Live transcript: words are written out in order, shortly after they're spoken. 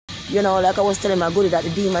You know, like I was telling my goodie that the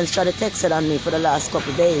demons tried to text it on me for the last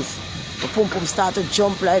couple of days. The PumPum started to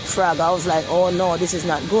jump like frog. I was like, oh no, this is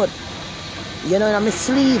not good. You know, I'm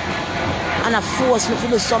asleep. And I forced me to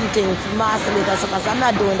do something to masturbate or something. I'm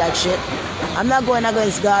not doing that shit. I'm not going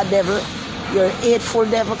against God, devil. You're an hateful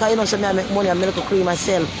devil, because you know, so I make money and milk a cream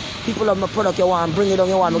myself. People love my product, you want, bring it down,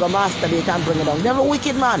 you want, I'm going to masturbate and bring it down. Devil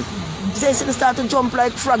wicked, man. Since it start to jump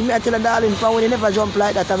like frog, me I tell a darling, for when you never jump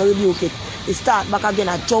like that, I rebuke it. It start back again,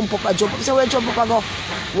 I jump up, I jump up. So where you jump up, I go,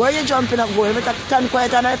 where you jumping up going? You better stand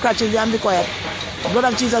quiet under the crutches there and be quiet. The blood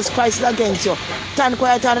of Jesus Christ is against you. Stand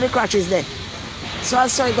quiet under the crutches there. So I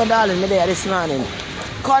saw you go, darling, me there this morning.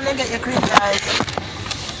 Come and get your cream, guys.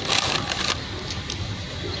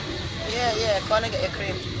 Yeah, come and get your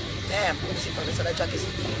cream. Damn, let me see for this other jacket.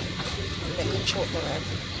 Make it choke, man.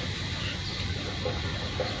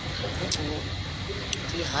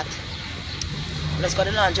 Too hot. Let's go to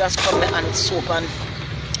the laundry and scrub it and it's soap and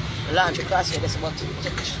the laundry class here. This is what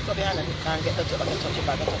go behind and you can't get the touch your bag and touch your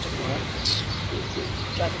phone.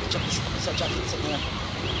 Try to get this jacket sitting here.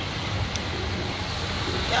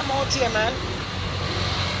 Yeah, I'm out here, man.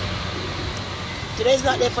 Today's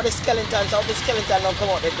not there for the skeletons. I hope the skeleton don't come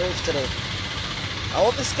out the grave today. I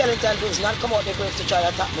hope the skeleton does not come out the grave to try to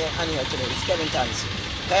attack me on here today. The skeletons.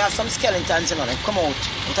 I have some skeletons, you know, they come out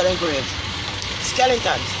into the grave.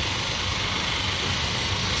 Skeletons.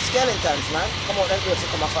 Skeletons, man. Come out the grave to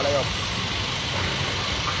come and follow you up.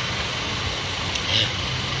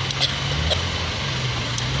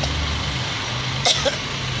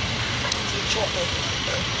 Chocolate.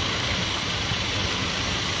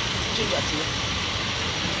 Ginger tea.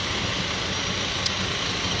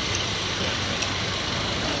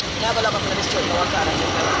 Never look up in the street no one can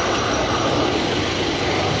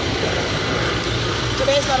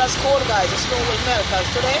Today is not as cold, guys. The snow will melt,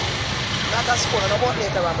 because today not as cold. I don't know about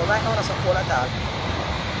later on, but right now it's not so cold at all.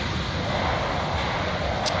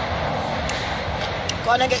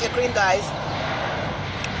 Go on and get your cream, guys.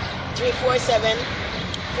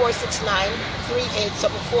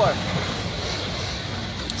 347-469-3874.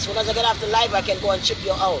 As soon as I get off the live, I can go and chip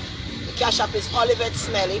you out. The cash app is Olivette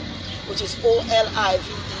Smelly, which is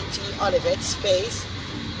O-L-I-V-E-T, Olivette, space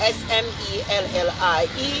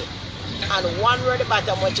S-M-E-L-L-I-E, and one word at the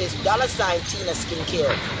bottom, which is $sign Tina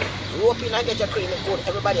Skincare. Rope in and get your cream good,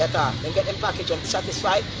 everybody at all. Then get them packaged and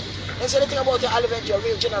satisfied. And so the thing about your Olivette, you're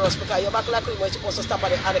real generous, because your back of the cream is supposed to stop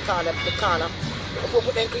at the corner. You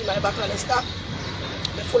put them cream at the back and stop.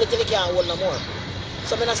 They full it till you can't hold no more.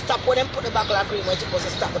 So I'm going to stop when them put the back of the cream, when you're supposed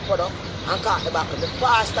to stop the product and cut the back. The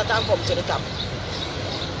pass that and come to the top.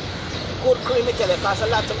 Good cream, I tell you, costs a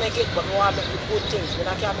lot to make it, but we want to make good things. We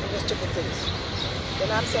don't care about the stupid things. You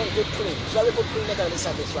know what I'm saying? Good cream. Very good cream that can be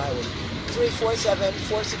satisfied with.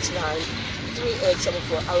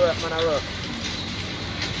 347-469-3874. I work, man, I work.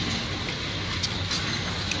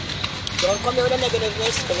 Don't come here with a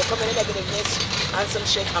negativeness. When you come here with a negativeness and some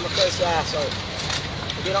shit, I'm going to curse your ass out.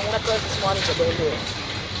 If you don't want to curse this morning, so don't do it.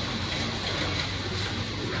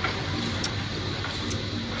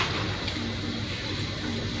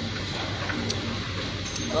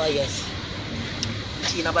 Oh yes.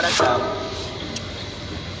 Tina by the shop.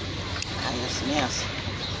 Ah yes.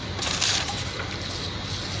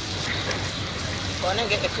 Go on and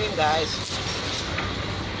get the cream, guys.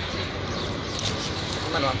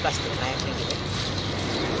 I'm gonna want plastic knife, thinking it.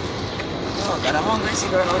 Oh, got a hungry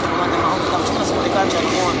cigarette now. I'm trying to smoke the ganja no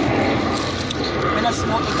more. I'm not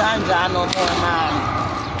smoke the ganja no more, man.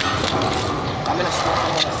 I'm not smoke no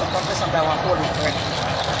more. Sometimes I want to hold it for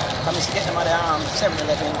I'm just getting them at the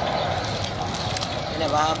 7-Eleven. You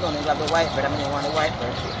never have none, you have the white bread. I mean, you want the white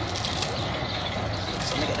bread.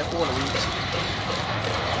 So I get the whole wheat.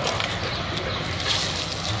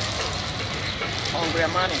 Hungry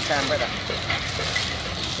morning time, brother.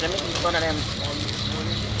 So let me eat one of them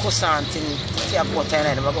croissant thing. See a butter and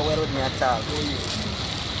I never go well with me at all.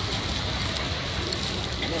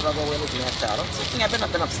 I never go well with me at all. So I think I've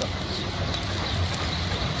been up stuff.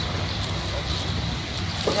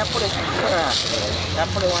 I put it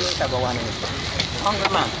one in, I go one in. Hungry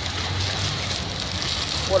man.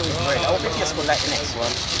 Whole wheat bread. I hope it tastes good like the next one.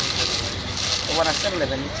 The one at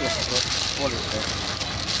 7-Eleven, it tastes good. Whole wheat bread.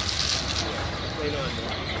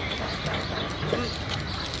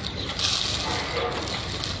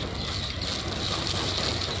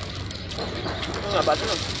 Not bad, you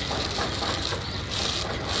know.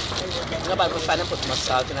 Not bad, but finally put too much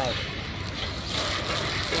salt in it.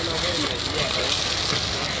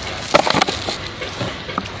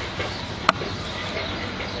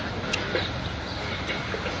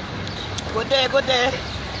 Good day, good day.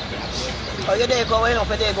 How your day going? Hope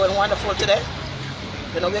your day going wonderful today.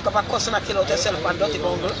 You know, wake up and cuss and kill out yourself and dirty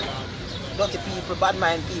bungle. Dirty people, bad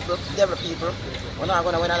mind people, devil people. We're not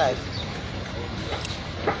going to win a life.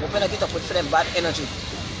 We're going to get up with them bad energy.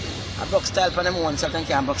 I broke style for them once, I think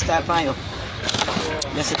I broke style for you.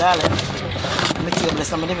 Yes, darling. Let me table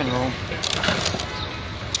this in my living room.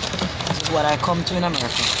 This is what I come to in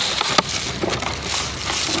America.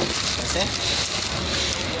 You see?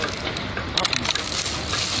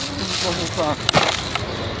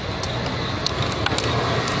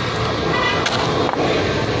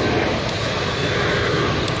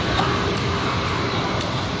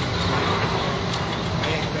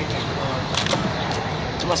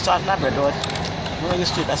 You must start that bread, dude. No, you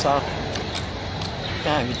street, that's all.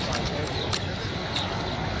 Can't eat.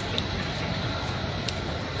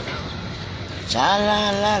 Cha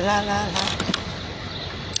la la la la la.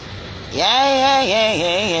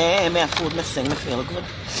 Yeah. My food, my sing, me feel good.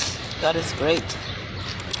 God is great.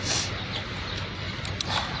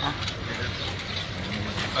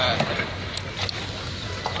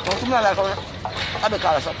 Don't come like I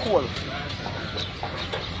because it's so cool.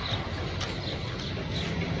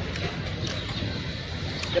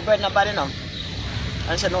 The bread not bad enough.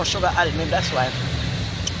 And said no sugar added, maybe that's why.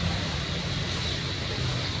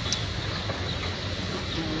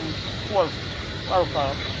 Cool. Well,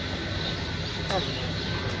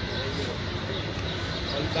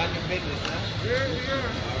 You got your business, huh? Yeah.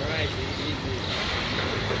 All right, easy.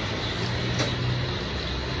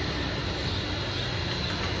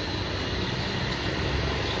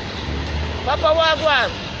 Papa,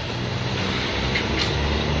 what?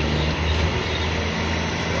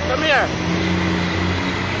 Come here.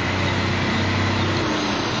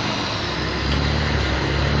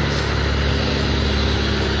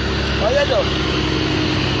 How you do?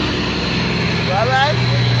 You alright?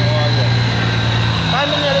 I'm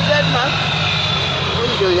nearly dead, man. What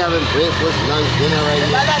are you doing having breakfast, lunch, dinner right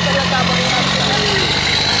now? That's what you're talking about.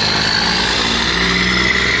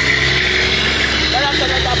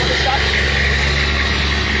 The shot.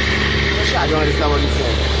 I don't understand what you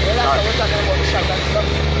said. We're talking about the shot and stuff.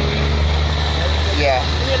 Yeah.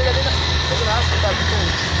 You nearly get in the hospital for 2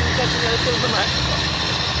 weeks. You catch me nearly killed the man.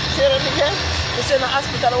 Say that again? They say in the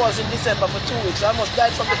hospital was in December for 2 weeks. I almost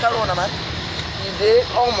died from the corona, man. You did?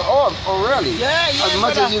 Oh, really? Yeah. As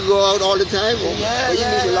much as you go out all the time? Yeah, you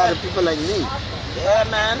meet a lot of people like me. Yeah,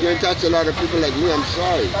 man. You're in touch with a lot of people like me, I'm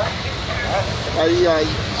sorry. So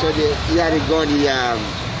you had to go on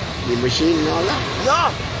the machine and all that? No.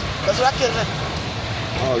 That's what I killed me.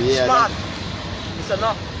 Oh, yeah. Smart. He said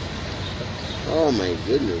no. Oh, my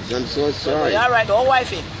goodness. I'm so sorry. You're alright, oh,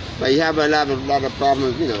 wifey. But you have a lot of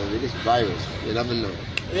problems, with this virus. You never know.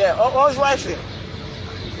 Yeah, how's wifey?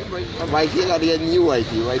 Wifey, you gotta get a new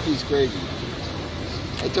wifey. Wifey's crazy.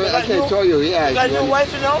 I told you, yeah. You got a new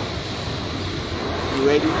wifey now? You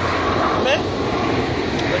ready? Me?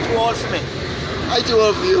 You're too old for me. I'm too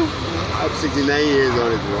old for you. I'm 69 years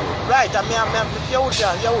old as well. Right, I'm you're old.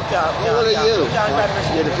 How old are you?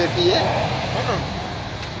 You're the 50 yet?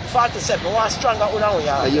 47. I want stronger than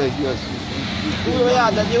you. You will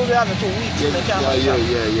have the 2 weeks.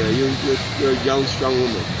 You're a young, strong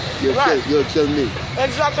woman. You'll kill me.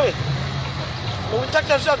 Exactly. When we take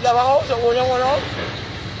yourself, you have a house, you own your own house.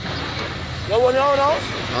 You own your own house?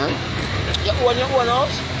 Huh? You own your own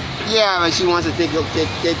house? Yeah, but she wants to take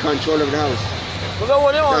control of the house. We're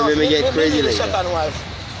going to own me get crazy like second that. wife.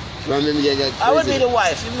 Don't make me get crazy. I would be the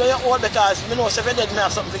wife, even though you're old, because I know if you're dead, I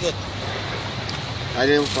have something to get. I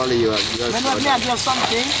didn't follow you. When I give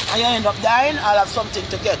something and you end up dying, I'll have something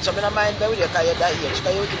to get. So I don't mind with you because you die here.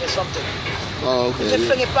 Because you give me something. Oh, okay. If you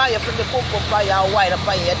fling it by you, fling the pump by you, and wind up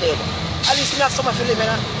by you, you're dead. At least you have somewhere to live in.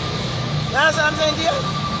 You understand what I'm saying to you?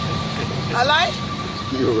 I lie?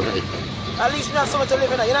 You're right. At least you have somewhere to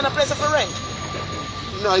live in. You're not in a place for rent.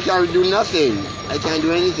 No, I can't do nothing. I can't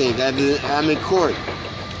do anything. I'm in court.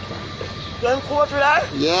 You're in court with her?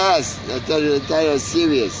 Yes. I tell you, it's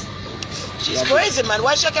serious. She's crazy, man.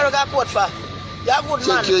 Why she carry a court for? You're a good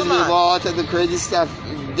man. She accused me of all types of crazy stuff.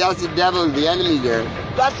 That's the devil, the enemy there.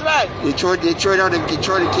 That's right. They throw the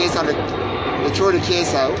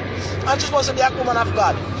case out. And she's supposed to be a woman of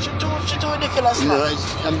God. She's too ridiculous, man.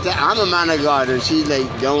 I'm a man of God, and she's like,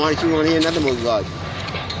 she want to hear nothing about God.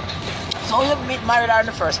 So you married her in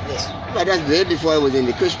the first place? But that's way before I was in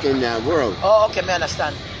the Christian world. Oh, okay, I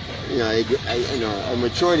understand. I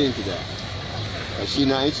matured into that. But she's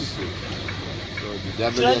not interested.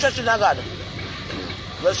 She's not interested in God?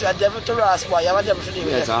 Well, she's a devil to us, boy. You have a devil to live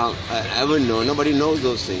with. Yes, I wouldn't know. Nobody knows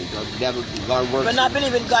those things. The devil, God works. When I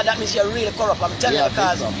believe in God, that means you're really corrupt. I'm telling you,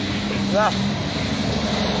 because... Yeah.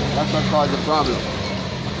 That's what caused the problem.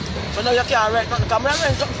 So now you can't rent nothing. Come and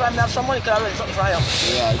rent something from me. I have some money, can I rent something from you?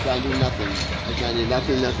 Yeah, I can't do nothing. I can't do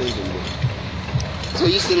nothing to me. So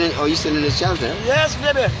you still in the shelter? Yes,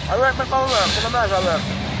 baby. I work my phone work. So my I work.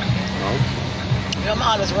 Oh. Yeah, I'm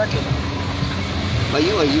always working. But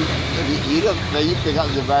you pick up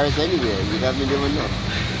the virus anywhere. You haven't even know.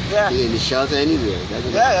 Yeah. You're in the shelter anywhere.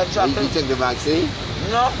 Yeah, exactly. You took the vaccine?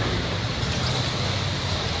 No.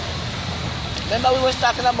 Remember we was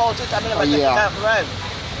talking about it? I mean, right.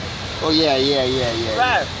 Oh yeah.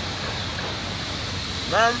 Right.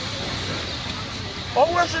 Man. How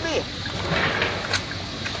will she be?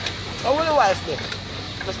 How will the wife be?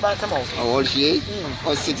 Just by come out. How old she is?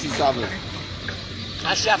 Oh, 67.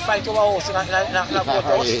 And she have fight over house in a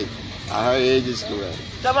courthouse. Her age is correct.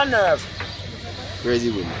 She have a nerve. Crazy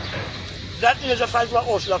woman. That age of fight over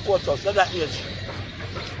house in a courthouse. That age.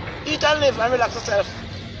 Eat and live and relax yourself.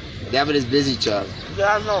 The devil is busy, child.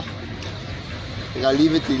 Yeah, I know. You gotta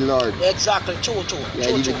leave it to the Lord. Exactly, true. Yeah,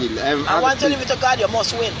 leave it to the Lord. And once you leave it to God, you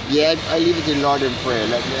must win. Yeah, I leave it to the Lord in prayer.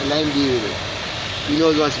 Let him deal with it. He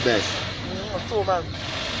knows what's best. That's true, man.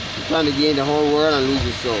 You're trying to gain the whole world and lose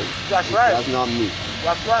your soul. That's right. That's not me.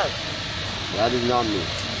 That's right. That is not me.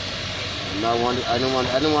 I don't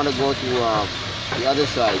want to go to the other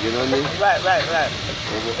side. You know what I mean? Right.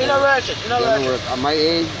 You know rush it. At my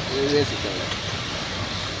age, it's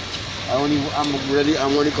I'm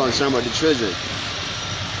only concerned about the children.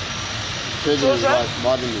 Children is what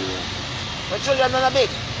bothers me. The children are not big.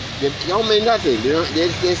 They don't mean nothing. They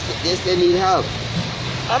still need help.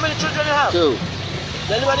 How many children you have? 2.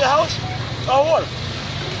 They live at your house? How old?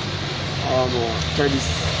 30.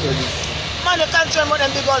 Man, you can't tell me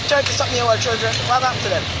them big old 30-something year old children. What happened to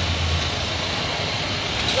them?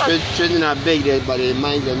 Children are big, but their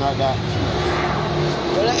minds are not that.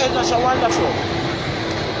 Well, the head is so wonderful.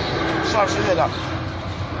 Sorry to hear that.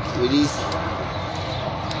 With these.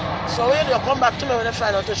 So when you come back to me when you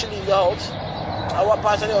find out that she leave the house, I what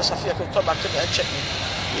part of the house I feel you could come back to me and check me.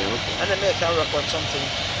 Yeah, okay. And then make a work on something.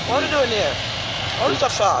 What are you doing here? How is so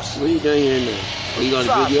fast? What are you doing here now? Are you going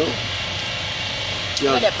to video?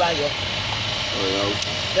 Yeah. I'm on you. Oh, yeah.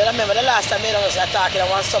 You remember the last time I was talking at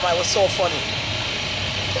one summer, it was so funny.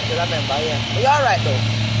 You remember, yeah. But you're alright though.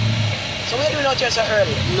 So what are you doing out here so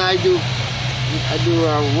early? No, I do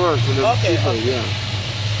work with the people, okay. Yeah.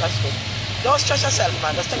 That's good. Don't stress yourself,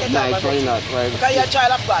 man. Just take your time. No, I try not. Right. Because you're a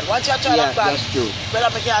child of God. Once you're a child of God, that's true. brother,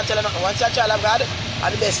 I can't tell you nothing. Once you're a child of God, and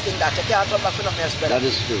the best thing that you can't come back for nothing else, brother. That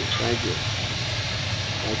is true. Thank you.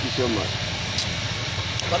 Thank you so much.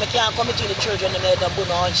 But I can't come between the children and them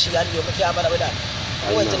Buno and she and you. I can't bother with that.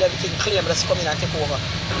 I wait till everything clear, but just come in and take over.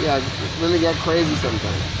 Yeah, women get crazy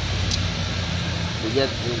sometimes. They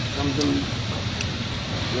come to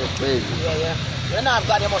get crazy. Yeah. When I have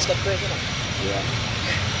God, you must get crazy, you know. Yeah.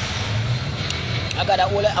 I got to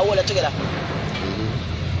hold it together.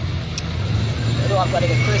 You don't have God to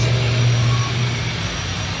get crazy.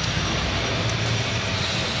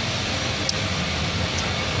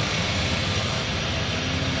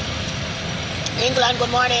 England, good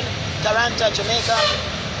morning. Toronto, Jamaica,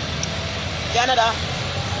 Canada,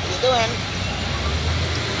 how you doing?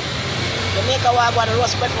 Jamaica, I got a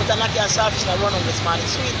roast breadfruit and knock and selfish and run on this morning.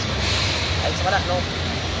 Sweet. I some of that now.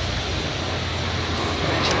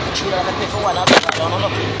 Children, I pay for one. I don't know.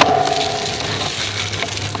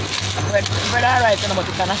 Bread alright, but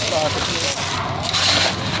you cannot start it.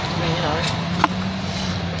 You know.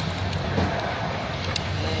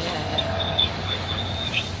 Yeah.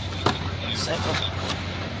 Second.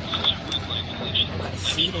 Got the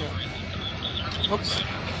seed in it. Oops.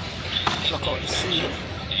 Look out the seed.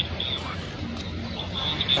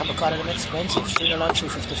 Avocado them expensive. Still around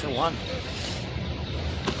 $2.50 for one.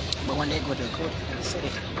 But when they go, they're good in the city.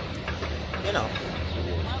 You know.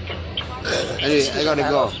 Anyway, I gotta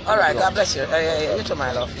go. Alright, God bless you. Yeah. You too,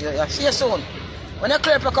 my love. Yeah. See you soon. When you're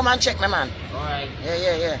clear, come and check me, man. Alright.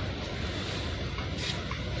 Yeah.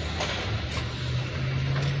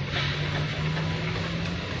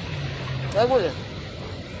 Where would you?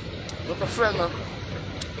 Look a friend, man.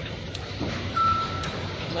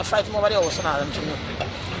 I fight him over the house and all them to me.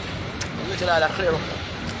 You till all that clear up. You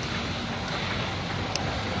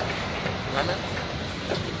know what I mean?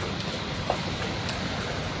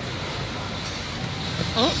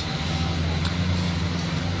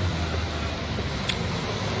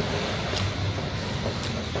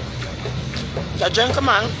 The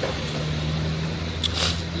gentleman,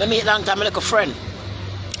 I meet long time like a friend.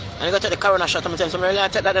 And I go to the corona shot and I tell him, really, I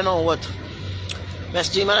take that I know what. I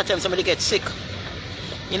see him and I tell him somebody get sick.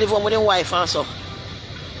 He live home with his wife and so.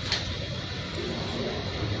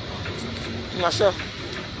 And I say,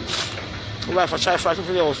 the wife will try fighting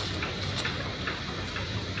for the house.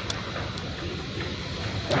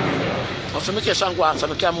 But fermentation go on,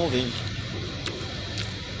 so I can move in.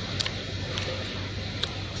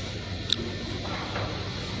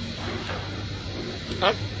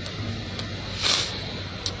 Huh?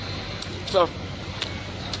 So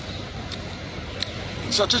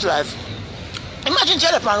to life. Imagine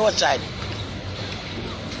you're on the roadside.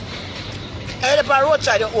 You're on the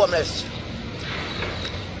roadside, you're homeless.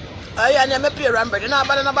 I and them pear and bread. You're not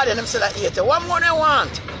bad nobody and them still at 80. What more they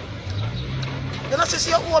want? You know, see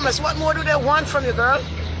you're homeless. What more do they want from you, girl?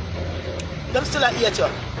 Them still at 80.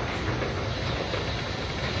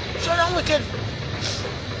 So them wicked.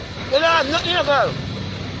 You don't have nothing, girl.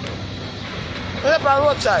 You're on the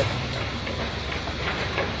roadside.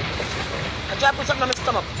 I try to put something on my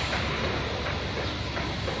stomach.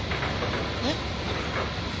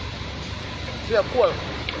 Feel cool.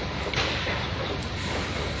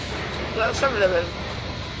 Like 7-Eleven.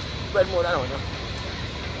 Bread more than I know.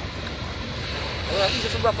 Yeah, easy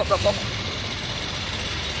to broke up.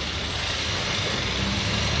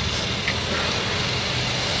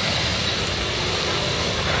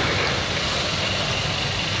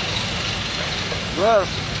 Well,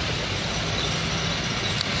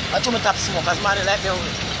 I told me to smoke as man like me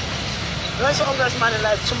hungry. You know, so hungry as man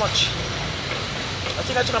like too much. I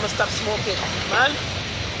think I should stop smoking, man.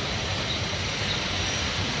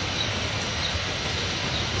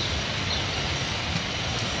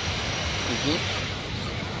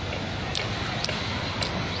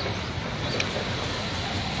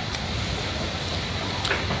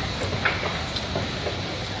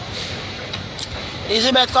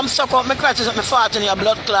 Elizabeth, come suck up my crutches at my fart in your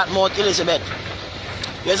blood clot mouth, Elizabeth.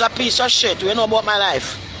 You're a piece of shit. You know about my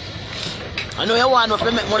life. I know you want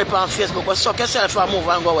to make money on Facebook, but suck yourself and move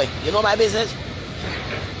and go away. You know my business?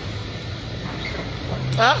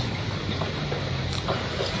 Huh?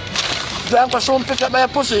 Don't go soon pick up my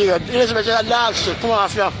pussy here. Elizabeth is a dog shit. Come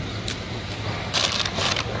off here.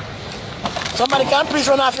 Somebody can please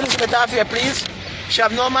run off Elizabeth off here, please. She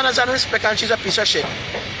have no manners and respect and she's a piece of shit.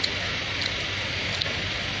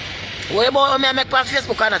 What about me make on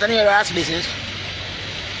Facebook or not? I know your ass business.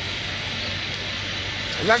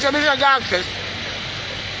 Is that your business, dog shit?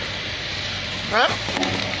 Huh?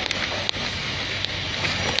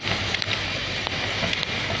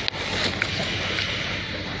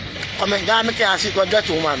 Come in, God, I can't see what that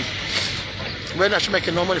woman. We're not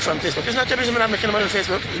making no money from Facebook. It's not your business, we're not making money from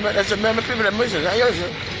Facebook. That's my people and business. That's yours.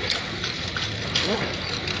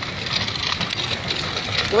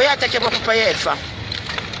 Where you take your book for your head from?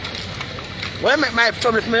 Where you make my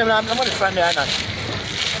trouble for me? I'm not money from there or not?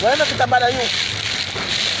 Why you make it about you?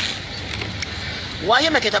 Why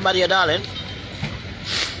you make it about you, darling?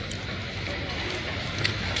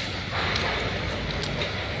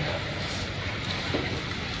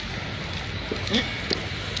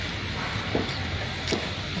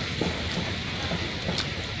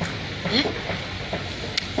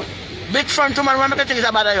 Big front woman, why make you think it's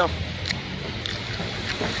about you?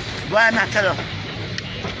 Why am I tell you?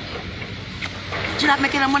 You're not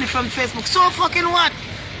making money from Facebook. So fucking what?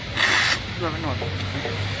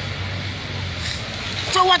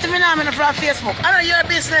 So what if you're not making from Facebook? I know your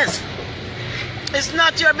business. It's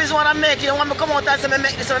not your business what I'm making. You want me to come out and say, I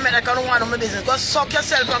make this, I make that, I don't want my business. Go suck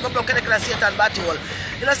yourself and go block the class Satan battle.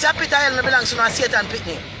 You know, see, Peter Hell belongs to a Satan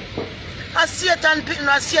pitney. A Satan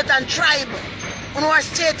pitney, a Satan tribe. You know, a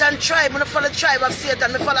Satan tribe. You know, follow the tribe of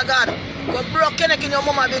Satan, I follow God. Go block your neck in your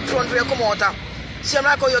mama big front for you come out. Same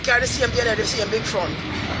like how you carry the same DNA, the same big front.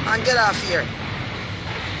 And get off here.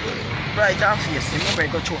 Right off face. Remember,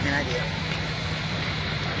 go choke me in idea.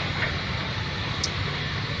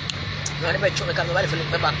 I never choke me because nobody feel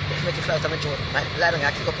my back. If make it fly out of my throat. My lie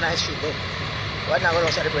I kick up nice street though. Right now, I'm going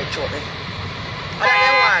to celebrate choke me. What do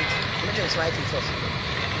they want? Let me drink my tea first.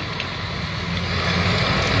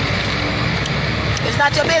 It's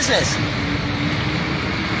not your business.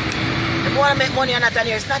 If you want to make money and not on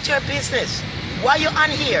here, it's not your business. Why are you on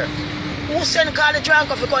here? Who send call the drunk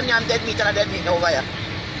if you come and dead meat and a dead meat over here?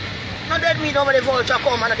 No dead meat over the vulture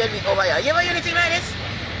come and a dead meat over here. You ever hear anything like this?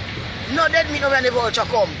 No dead meat over the vulture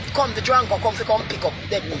come. Come the drunk or come to come pick up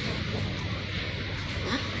dead meat.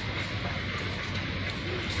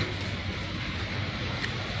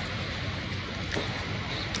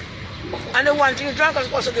 And the one thing the drunk is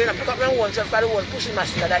supposed to do is pick up your own self because the one pussy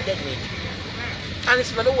must be like dead meat. And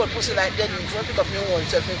it's not the one pussy like dead meat. So pick up your own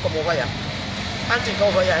self and come over here. And think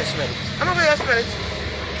over here and smell it. I'm over here and smell it.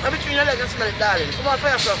 I'm between your legs and smell it, darling. Come on,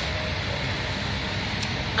 where you from?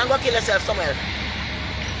 And go kill yourself somewhere.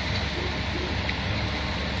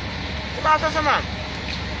 Come on, for some man.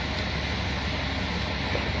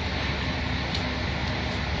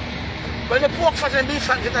 When the pork fat and beef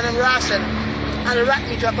fat get on them raw, And the rat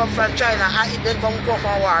meat will come from China, I eat them from go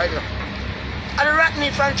from war, you know. And the rat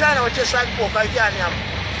meat from China was just like pork, I can't yam.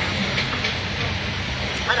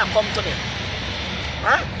 And I come to me.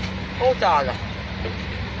 Huh? Out all.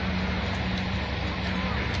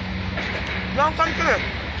 Don't come to me.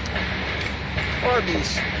 All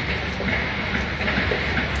these.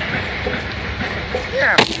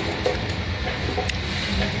 Yeah.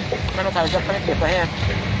 I'm going to jump on the paper here.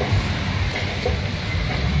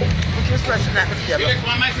 Put your expression that with the table.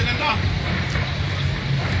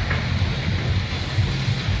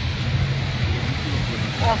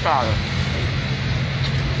 Oh, God.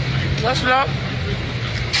 That's love.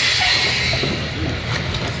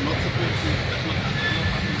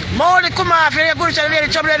 Molly, come off here. You're going to the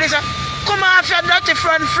trouble. Come off your dirty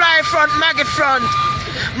front, fly front, maggot front.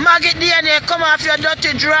 Maggot DNA, come off your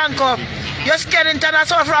dirty drunk up. Your skeleton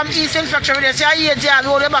is all from yeast infection with this. Your AIDS, you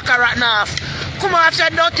hold your back right now. Come off your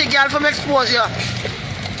dirty girl from expose you.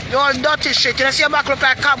 You all dirty shit. You see your back look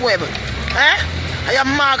like a cobweb. Eh? And your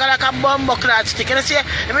maga like a bumbo clad stick. You see,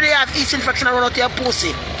 every day you have yeast infection around out your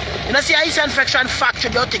pussy. You see your yeast infection factory,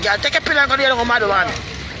 dirty girl. Take a pill and go to the other mad one.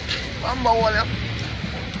 Bumbo hole.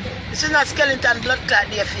 This is not skeleton blood clot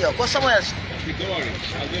there for you. Go somewhere else. Don't worry.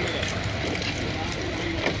 I'll deal with that.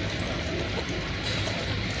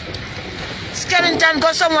 Skeleton,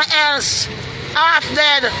 go somewhere else. Half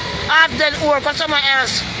dead or go somewhere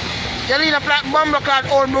else. You lean up like bumbo clot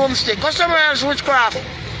old broomstick. Go somewhere else, witchcraft.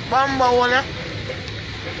 Bumbo hole.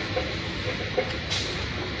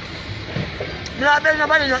 I don't tell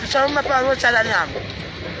nobody nothing, so I'm up on roadside and yam.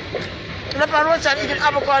 I'm up on roadside eating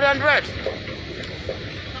avocado and bread.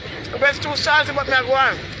 The bread's too salty, but me I go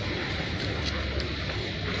on.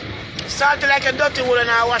 Salty like a dirty wool and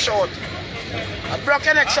I wash out. I broke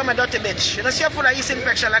your neck, some a dirty bitch. You know, see you full of yeast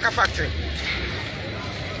infection like a factory.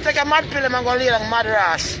 Take a mad pill and I'm going to lay like mad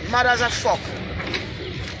ass. Mad as a fuck.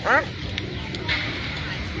 Huh?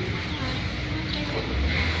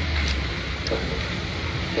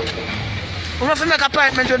 We don't make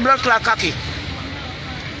appointment with blood clot cocky.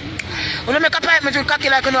 We don't make appointment with cocky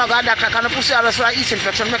like you know a doctor and the pussy always for yeast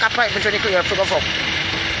infection. We make appointment with the clear to go fuck.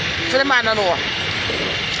 For the man I know.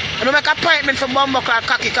 We don't make appointment for bumbo clot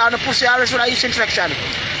cocky because the pussy always for yeast infection.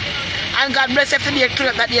 And God bless if the day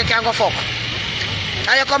clear that day can go fuck.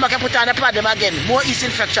 And you come back and put on the pad them again. More yeast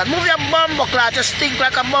infection. Move your bumbo clot to stink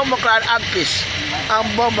like a bumbo clot hog piss. And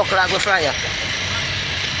bumbo clot go fry you.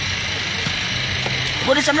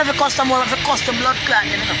 But this is not the custom one, the custom blood clot,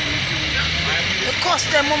 you know. The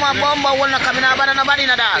custom mama bumbo will not come in about nobody in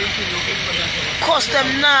a dog. Custom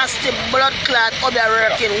nasty blood clot, other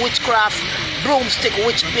working witchcraft, broomstick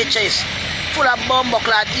witch bitches. Full of bumbo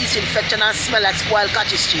clot, yeast infection and smell like spoiled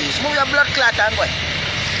cottage cheese. Move your blood clot and go.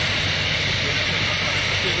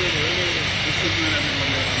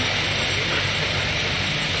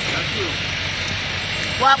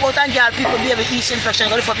 What about and girl people baby yeast infection?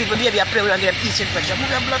 Go for people baby a pray with and get yeast infection. Move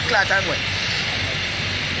your blood clot and go.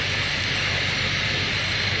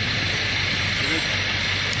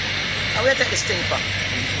 How will you take this thing for?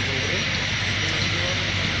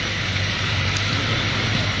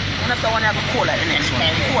 One after one I have a cold like the next one.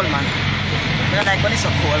 Cold man. I don't like when it's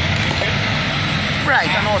so cold.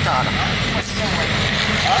 Bright and out order.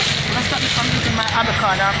 Let's start from eating my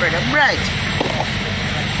avocado and bread. Bright.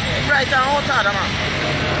 Bright and out order man.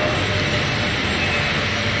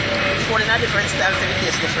 In a different style so it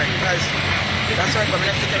tastes different because that's why I'm going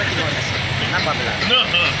to eat everything on this. Not Babylon. No.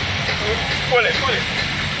 Pull it.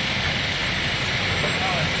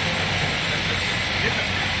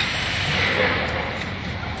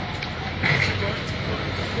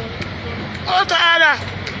 Out order.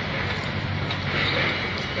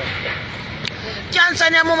 Cancer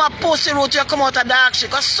in your mama pussy root you come out of dark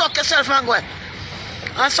shit. Go suck yourself and go.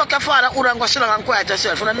 And suck your father hood and go sit down and quiet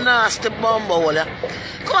yourself for the nasty bumbo hole.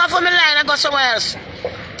 Come on from the line and go somewhere else.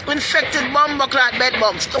 Infected bumbo clot bed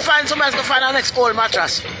bugs. To find somewhere else, go find our next old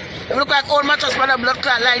mattress. If you look like old mattress for the blood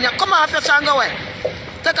clot line, come off your son, go away.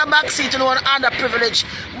 Take a back seat to one underprivileged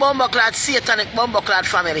bumbo clot, satanic bumbo clot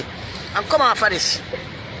family. And come off of this.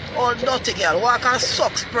 Old dirty girl, walk and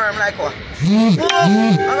suck sperm like what? Move!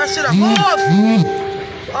 I'm gonna sit down. Move!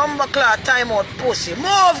 Bumbo clot, time out, pussy.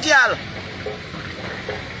 Move, girl!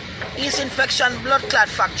 Yeast infection, blood clot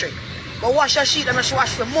factory. But wash your sheet, them I should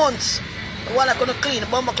wash for months. The one I'm gonna clean,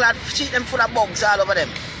 bumbo clot sheet them full of bugs all over them.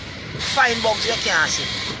 Fine bugs you can't see.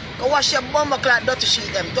 Go wash your bumbo clot dirty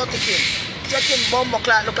sheet them, dirty kin. Your kin bumbo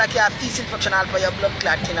clot look like you have yeast infection all for your blood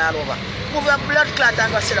clot kin all over. Move your blood clot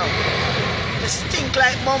and go sit down. You stink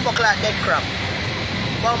like bumbo clot dead crab.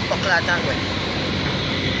 Bumbo clot and go.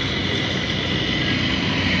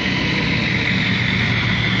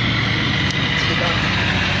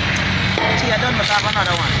 See, I done, but I have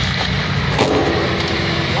another one.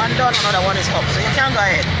 One done, another one is up. So you can go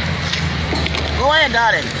ahead. Go ahead,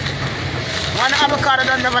 darling. One avocado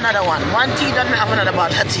doesn't have another one. One tea doesn't have another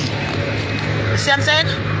bottle of tea. You see what I'm saying?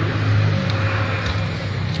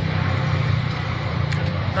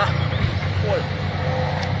 Cool.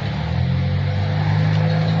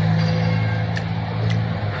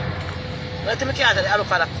 Let me tell you, the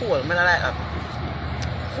avocado cool. I like that.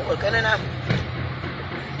 Cool, can you know?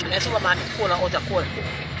 Let's see what man cool and out of cool.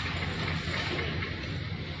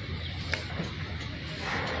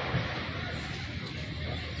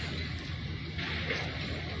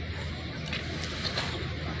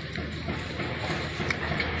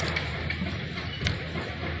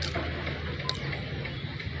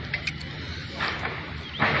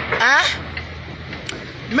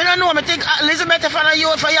 I don't know, I think Elizabeth for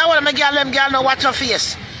you for you want to girl them girl no watch your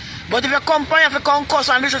face. But if you come by if you come cuss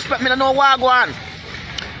and disrespect me, I don't know what go on.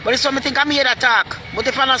 But it's something I made attack. But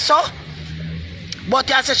if I not so,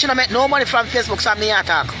 but I say she don't make no money from Facebook, so I me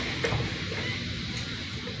attack.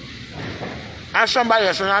 And somebody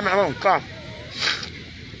else, I'm home, come.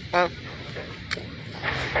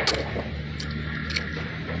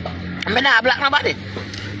 I'm not black nobody.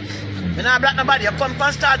 I'm not black nobody. You come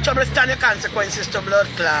and start trouble, stand your consequences to blood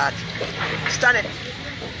clot. Stand it.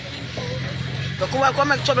 You come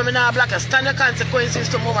make trouble, I'm not black. Stand your consequences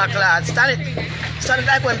to mama clot. Stand it. Stand it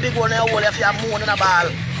like when big one in your hole, if you have moon in a ball.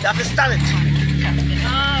 You have to stand it.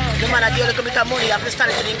 The man that give you a little bit of money, you have to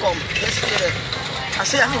stand it to the income. Yes, I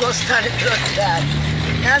say you have to go stand it, blood clot.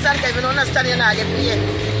 You understand? If you don't understand, you're not getting paid.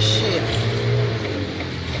 Shit.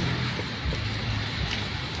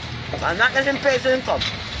 I'm not getting paid to income.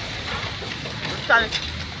 Stand it.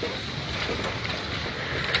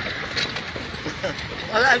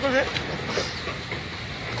 Alright, good.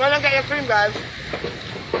 Go and get your cream, guys.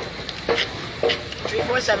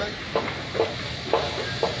 347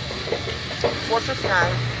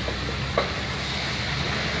 469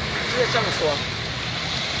 374.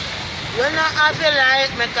 You're not happy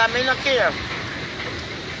like me, because I don't care.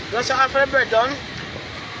 You're so happy the bread done.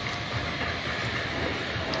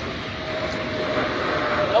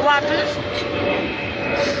 You want this?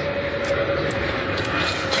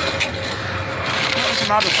 It's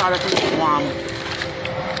not the side of the warm.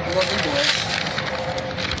 What the boys?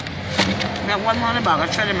 I have one more in the bag.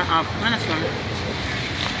 I'll try them off. Minutes one.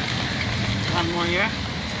 One more here.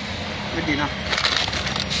 For dinner.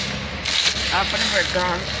 Half of the bread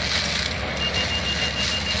gone.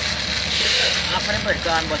 Half of the bread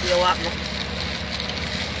gone, but you walk no.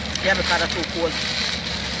 Yeah, because it's too cold.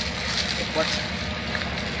 But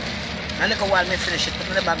I look a while me finish it,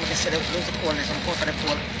 put in the bag, we can see the lose the coldness and pour for the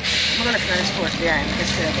cold. I'm going to finish the stores behind, we can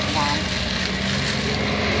see it get warm.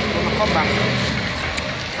 When I come back,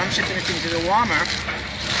 I'm shifting the things to the warmer.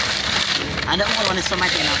 And the old one is for my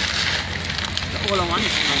dinner. The old one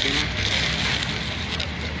is for my dinner.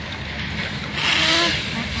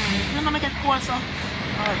 You know, make it cold, so.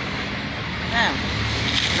 Alright. Damn.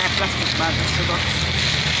 My plastic bag is to go.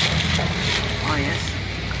 Oh, yes.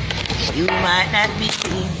 You might not be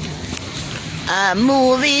a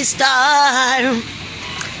movie star.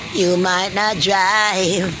 You might not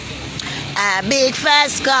drive a big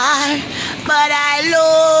fast car, but I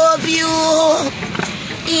love you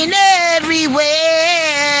in every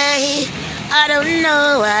way. I don't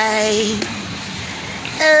know why.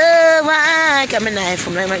 Oh, why? Got my knife.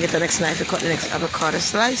 I might get the next knife to cut the next avocado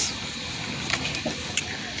slice.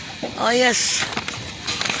 Oh, yes.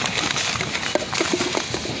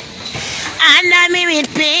 Under me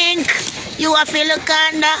with pink, you a feel look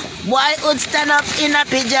under. Boy would stand up in a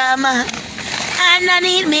pyjama.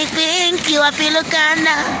 Underneath me pink, you a feel look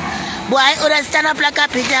under. Boy would stand up like a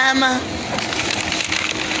pyjama.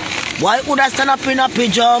 Boy would stand up in a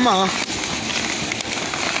pyjama.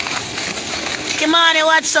 Kimani,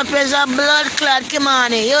 what's up? You're a blood clot,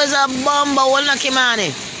 Kimani. You're a bomba, well not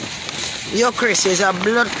Kimani. Yo, Chris, you're a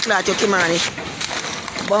blood clot, you Kimani.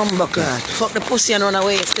 Bomba clot. Fuck the pussy and run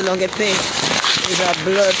away, you still don't get paid. It's a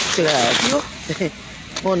blood clot, yo.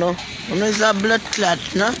 Oh no, it's a blood clot,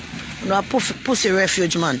 no? No, a pussy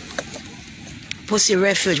refuge, man. Pussy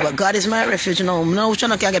refuge, but God is my refuge now. No, which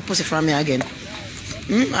one can get pussy from me again?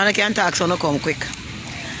 And I can't talk, so no come quick.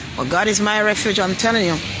 But God is my refuge, I'm telling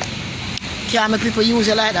you. Can't make people use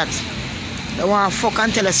you like that. They want to fuck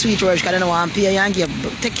and tell a sweet words because they don't want to pay you and give,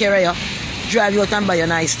 take care of you. Drive you out and buy you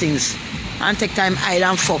nice things. And take time hide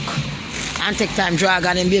and fuck. And take time drag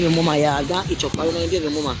on them baby mama yard. Don't itch up or you know baby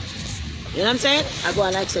mama. You know what I'm saying? I go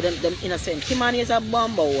and like say them innocent. Kimani is a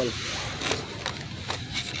bomber hole.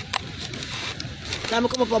 Time I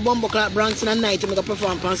come up a bomber clock Bronx in the night, I make a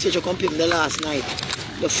perform on stage, I come pick the last night.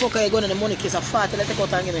 The fuck are you going in the money case of 40? Let me take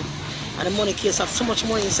out and give me. And the money case have so much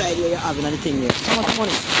money inside where you're having and the thing there. So much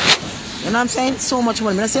money. You know what I'm saying? So much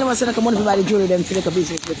money. I say never like money for buy the jewelry them for like a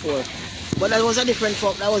business before. But that was a different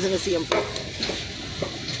fuck. That wasn't the same fuck.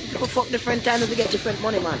 People fuck different times to get different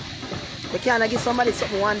money, man. You can't give somebody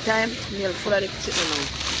something one time, you'll full of the sitting now.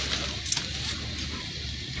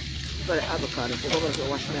 For the avocado, if you're going to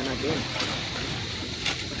wash them again.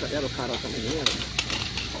 Put the avocado out of the nail.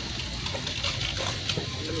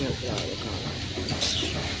 Let me help you out, avocado.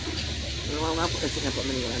 You know, I'm going to put this in my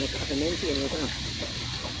nail and I have to maintain it.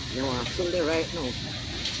 You want to fill it right now.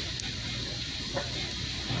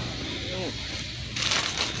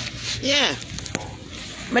 Yeah.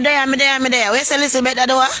 Me there. Where's Elizabeth that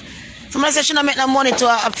door? Somebody said she don't make no money to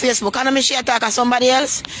her Facebook. Can I make she attack somebody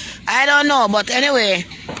else? I don't know, but anyway,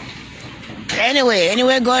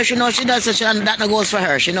 girl, she knows she does such and that no goes for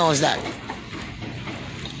her. She knows that.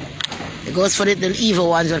 It goes for the evil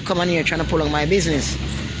ones that come on here trying to pull on my business.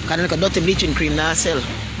 Because I look a dirty bleaching cream now sell.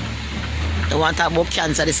 They want to talk about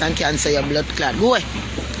cancer, this and cancer, your blood clot. Go away.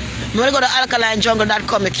 You want to go to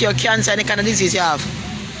alkalinejungle.com, you cure cancer, any kind of disease you have.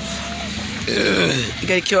 You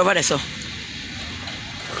get a cure over there, so.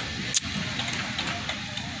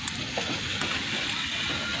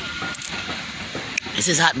 This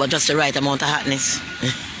is hot, but just the right amount of hotness.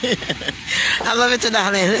 I love it,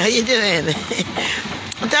 darling. How you doing?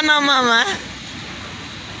 Turn on, mama.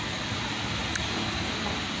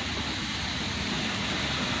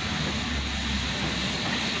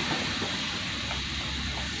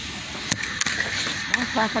 I'm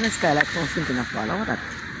far from the sky like something of fall. What that?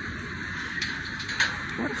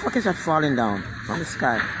 What the fuck is that falling down from the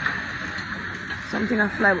sky? Something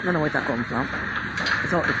that fly, but I don't know where that comes from.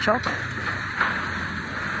 It's out the chop.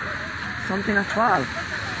 Something that fall.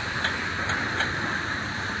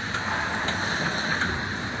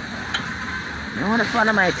 I want to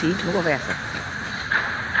follow my teeth. Look over here.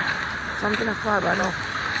 Something that fall, but I know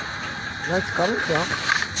where it's coming from.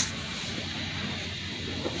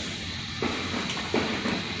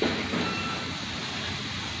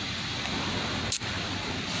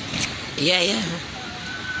 Yeah.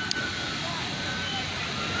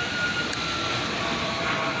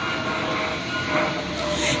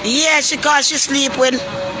 Yeah, she sleep with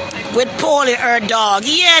Polly, her dog.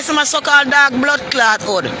 Yes, my so-called dog blood clot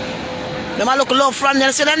hood. Them a look love from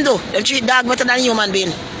them, see them do. Them treat dog better than human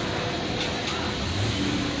being.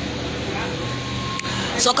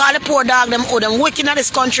 So-called the poor dog, them hood, them wicked in this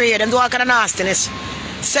country here. Them do all kind of nastiness.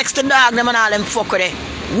 Sex to dog, them and all them fuck with it.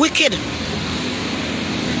 Wicked.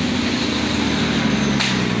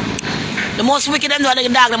 The most wicked them do are the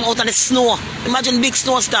dog them out on the snow. Imagine big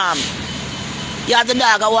snowstorm. You have the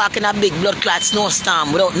dog walk in a big blood clot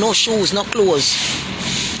snowstorm without no shoes, no clothes.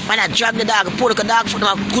 When I drag the dog, pull the dog foot,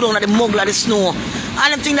 and go down at the muggle of the snow. I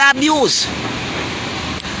don't think they abuse.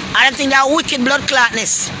 I don't think they are wicked blood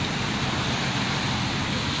clotness.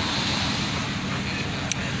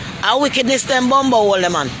 Our wickedness them bumbo all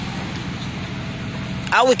them man.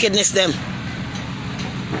 Our wickedness them.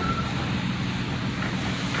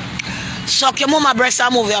 Suck your mama breast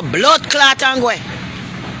and move your blood clot and go.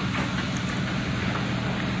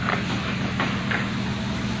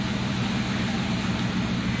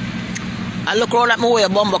 I look around at me wear a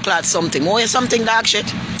bumbo clot something. Wear something dark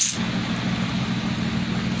shit.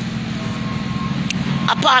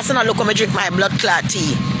 I pass and I look when I drink my blood clot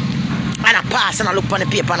tea. And I pass and I look on the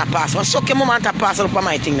paper and I pass. I suck your mama and I pass and look on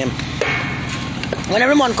my thing them. When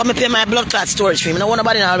every month come and pay my blood clot storage fee, I don't want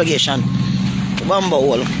nobody in obligation. Bumbo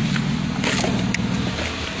hole.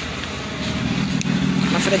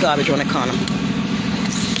 For the garbage on the corner.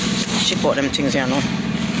 Ship out them things here now.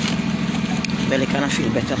 Belly kind of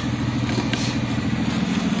feel better.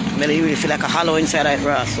 Belly really feel like a hollow inside that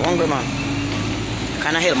grass. So hungry man.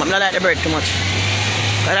 Kind of help. I don't like the bread too much.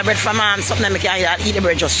 I like the bread from something that I can eat the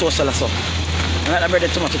bread just so. I like the bread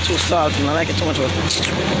too much, too salty. I like it too much. So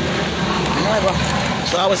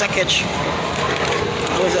I was a catch.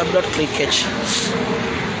 I was a blood clean catch.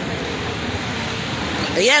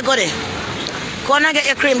 Yeah, got it. Go on and get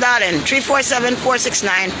your cream, darling.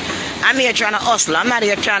 347-469. I'm here trying to hustle. I'm not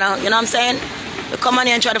here trying to, you know what I'm saying? You come on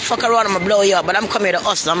here and try to fuck around, I'm going to blow you up. But I'm coming here to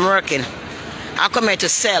hustle. I'm working. I come here to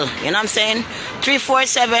sell. You know what I'm saying?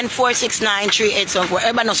 347-469-3874.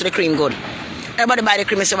 Everybody knows the cream good. Everybody buy the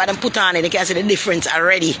cream. So them put on it. They can see the difference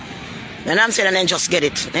already. You know what I'm saying? And then just get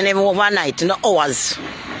it. And even overnight, in the hours.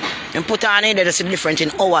 And put on it, they just see the difference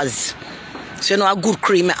in hours. So you know a good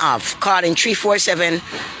cream I have. Call in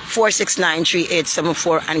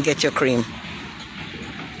 347-469-3874 and get your cream.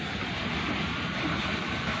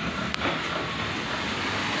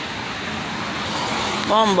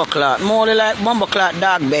 Bumbo clot. More like bumbo clot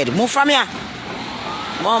dog bed. Move from here.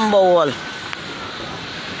 Bumbo wall.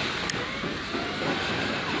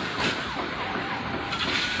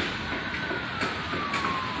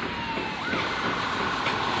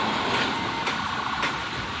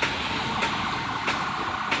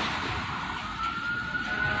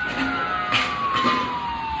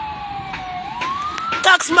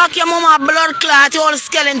 Back your mama blood clot, you all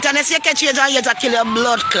skeleton. You see you catch it and you to kill your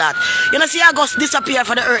blood clot. You know see you go disappear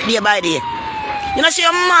for the earth day by day. You know see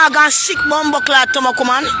your mama gone sick bumbo clot to my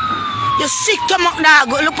command. You sick to my dog,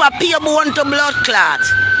 look for pear bone to blood clot.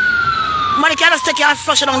 Man, you can't just take your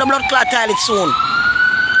flush down the blood clot toilet soon.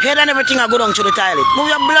 Head and everything will go down to the toilet. Move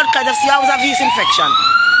your blood clot, you see how it's a yeast infection.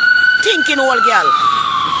 Thinking old girl.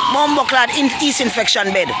 Bumbo clot yeast infection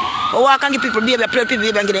bed. But why can't give people baby, play people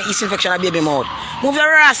baby and get an yeast infection and baby mouth? Move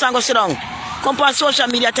your ass and go sit down. Come on social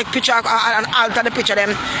media, take picture and alter the picture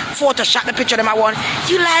them, Photoshop the picture them I want.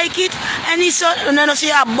 You like it? And he said, and then I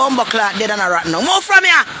see a bumbo clot dead and a rat now. Move from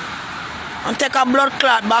here and take a blood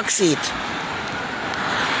clot back seat.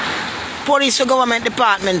 Police or government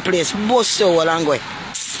department place, bust so well and go.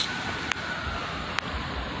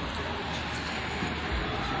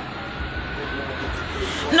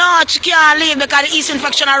 No, she can't leave because the yeast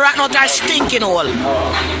infection are right now are stinking hole.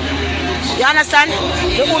 You understand?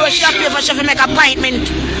 The whole she pay for she make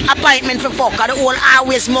appointment for fuck. The whole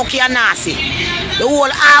always smoky and nasty. The whole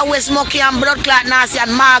always smoky and blood clot nasty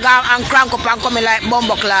and maga and crank up and coming like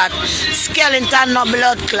bumbo clot. Skeleton no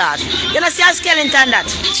blood clot. You know see a skeleton that?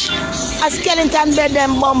 A skeleton bed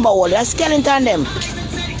them bumbo hole. A skeleton them.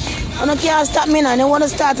 You know can't stop me now. They want to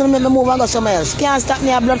start to make me move and go somewhere else. Can't stop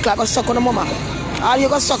me a blood clot go suck on the mama. Or you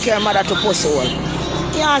go suck your mother to pussy hole.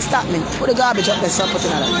 Can't stop me. Put the garbage up there so put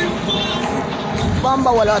it in there.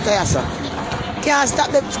 Bumbo wall out here, sir. Can't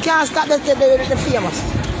stop the famous.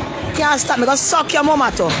 Can't stop me. Go suck your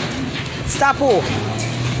mama too. Stop who?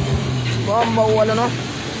 Bumbo wall, you know.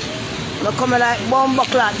 You come like bumbo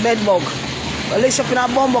clot bed bug. Well, listen up in a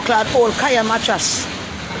bumbo clot old Kaya mattress.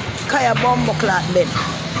 Kaya bumbo clot bed.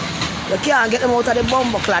 You can't get them out of the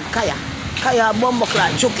bumbo clot Kaya. Kaya bumbo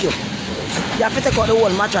clot choke you. You have to take out the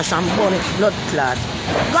whole mattress and burn it, blood clot.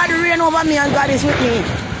 God reign over me and God is with me.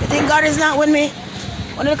 You think God is not with me?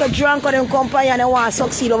 When they get drunk or them company and they want to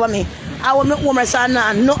succeed over me, I will make women say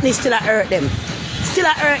nothing still hurt them. Still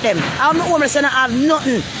hurt them. I will make women say I have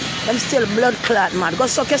nothing. Them still blood clot mad. Go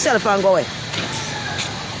suck yourself and go away.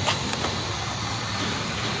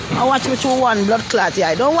 I watch me through one blood clot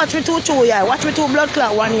eye. Don't watch me through two eye. Watch me through blood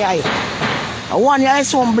clot one eye. One eye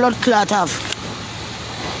is one blood clot have.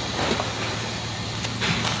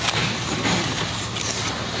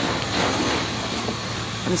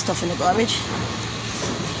 And stuff in the garbage.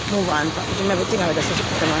 Move on, package everything I just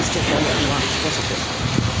put them on stick and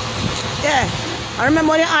yeah. I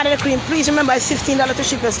remember when you ordered the cream, please remember it's $15 to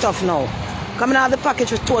ship your stuff now. Coming out of the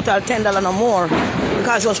package with total $10 no more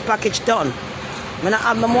because it was packaged done. When I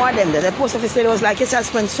have no more of them there. The post office said it was like, yes, I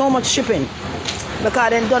spent so much shipping. Because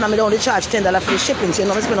then done and I only charge $10 for the shipping. So you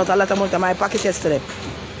know I spent out a lot of money on my package yesterday.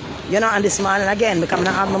 You know, and this morning again, because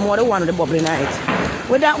I have no more than one of the bubbly night.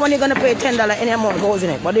 With that one, you're going to pay $10 any amount goes in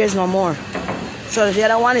it, but there's no more. So the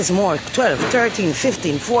other one is more, 12, 13,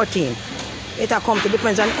 15, 14. It'll come to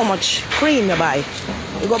depends on how much cream you buy.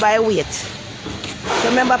 You go by weight. So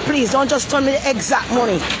remember, please, don't just turn me the exact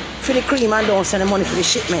money for the cream and don't send the money for the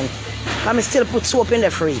shipment. Because I still put soap in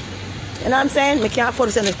there free. You know what I'm saying? I can't afford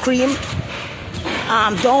to send the cream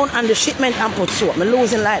down and the shipment and put soap. I'm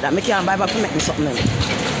losing like that. I can't buy back for making something.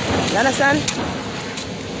 You understand?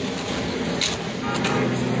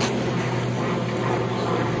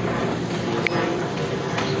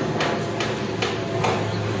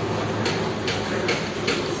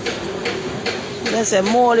 They say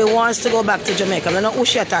Molly wants to go back to Jamaica. I don't know who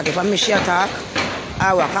she attack. If I miss she attack,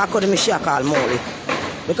 I work. I couldn't miss she call Molly.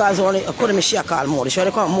 Because only I couldn't miss she call Molly. She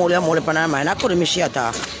only call Molly and Molly on her mind. I couldn't miss she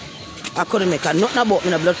attack. I couldn't make her nothing about me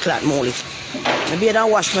in a blood clot Molly. Maybe you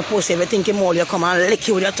don't wash my pussy. If you think Molly, you come and lick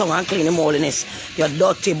you with your tongue and clean the moliness. You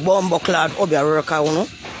dirty bumbo clot up your worker, you know.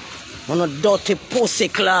 You know, dirty pussy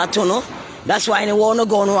clot, you know. That's why you want to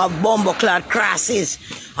go and have bumbo clot crosses.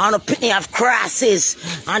 And the pitney have crosses.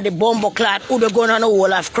 And the bumbo clot who they going on the whole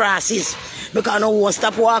have crosses. Because no one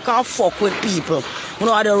stop walk and fuck with people. You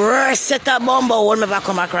know, the worst set of bumbo will never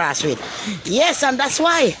come across with. Yes, and that's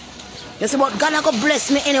why. Yes, but God go bless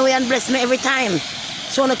me anyway and bless me every time.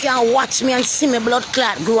 So you can watch me and see me blood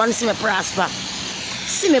clot grow and see me prosper.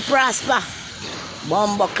 See me prosper.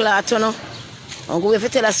 Bumbo clot, you know. I'm going to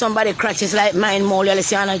tell somebody crutches like mine, Molly, I'll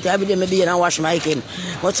say, every day maybe and wash my skin.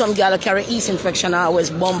 But some girl carry yeast infection always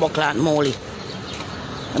bumbo clot, Molly.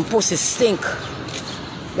 And pussy stink.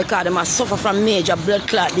 because they must suffer from major blood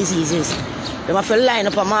clot diseases. They must line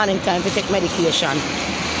up a morning time to take medication.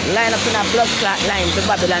 Line up in a blood clot line for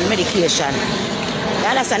Babylon medication. You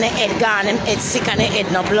understand? The head gone, them head sick and the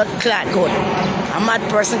head no blood clot good. A mad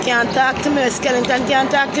person can't talk to me, a skeleton can't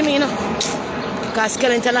talk to me, you know. Because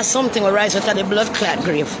skeleton is something will rise out of the blood clot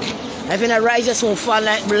grave. If you not rise, just won't fall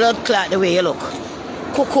like blood clot the way you look.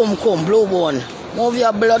 Come, blue bone. Move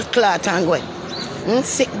your blood clot and go.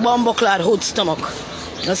 Sick bumbo clot hood stomach.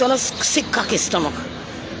 You know, sick cocky stomach.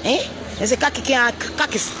 Eh? You say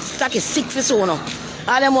cocky sick for so no.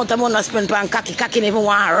 All them out of money spend on cocky even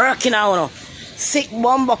want to work in now. Sick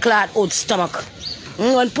bumbo clot hood stomach.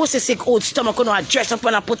 When pussy sick hood stomach, you know, I dress up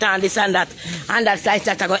and I put on this and that like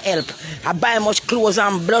that I go help. I buy much clothes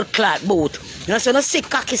and blood clot boot. You know, so no sick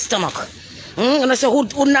cocky stomach. You know, so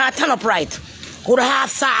who not turn up right? Who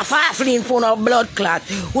half lean for no blood clot?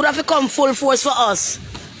 Who have to come full force for us?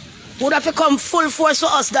 Who have to come full force for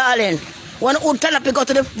us, darling? When who turn up, you go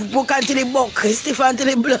to the book until the book, stiff until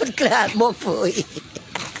the blood clot book for you.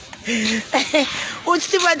 Who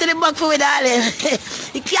stiff until the book for you, darling?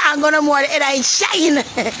 You can't go no more, the head ain't shine.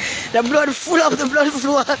 The blood full up, the blood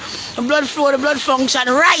flow, the blood function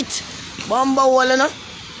right. Bumbo wall, you know?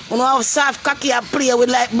 You know how soft cocky I play with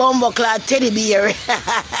like bumbo clot teddy bear.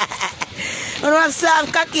 You know how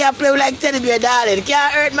soft cocky I play with like teddy bear, darling.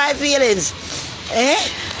 Can't hurt my feelings. Eh?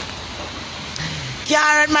 Can't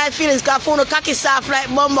hurt my feelings because I found a cocky soft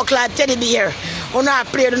like bumbo clot teddy bear. You know I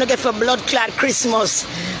play, you don't get for blood clot Christmas.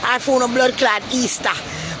 I found a blood clot Easter.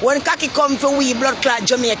 When cocky come for we blood clot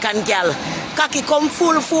Jamaican girl. Cocky come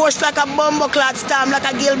full force like a bumbo clot storm,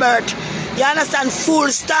 like a Gilbert. You understand? Full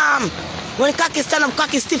storm. When cocky stand up,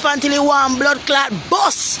 cocky stiff until he want blood clot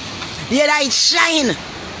bust. The light shine.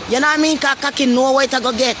 You know what I mean? Because cocky know what to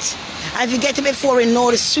go get. And if you get it before, you know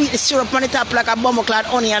the sweet the syrup on the top like a bumbo clot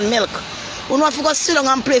honey and milk. You know if you go sit down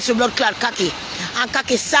and play for blood clot cocky. And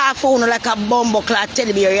cocky soft for you like a bumbo clot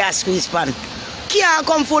teddy bear you squeeze pan. Can't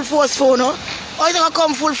come full force for you. How is it going to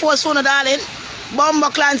come full force for you, darling? Bumbo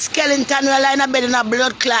clot skeleton will lie in a bed in a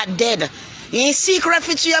blood clot dead. You seek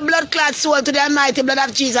refuge to your blood clot soul to the almighty blood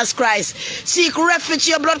of Jesus Christ. Seek refuge to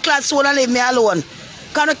your blood clot soul and leave me alone.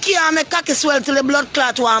 Because you can't make cocky swell till the blood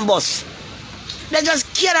clot one bust. They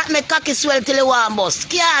just cannot make cocky swell till the one bust.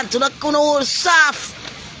 Can't. You know, soft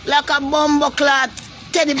like a bumbo clot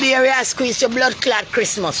teddy bear you squeeze your blood clot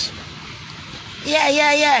Christmas.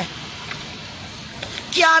 Yeah.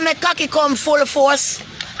 Can't make cocky come full force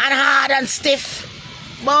and hard and stiff.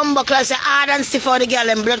 Bumbo clot say hard and stiff for the girl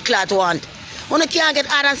and blood clot want. When you can't get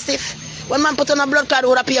hard and stiff, when man put on a blood clot,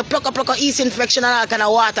 would appear pluck yeast infection and all kind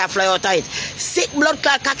of water fly out of it. Sick blood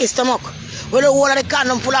clot cocky stomach. With the whole of the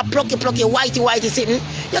condom full of plucky, whitey sitting,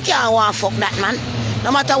 you can't want fuck that man.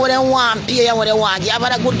 No matter what they want, pay and what they want. You have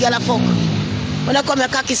a good girl to fuck. When they come your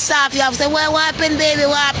cocky soft, you have to say, well, what happened, baby,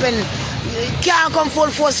 what happened? You can't come full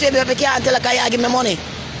force, baby, if you can't tell her, you give me money.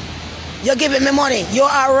 You're giving me money. You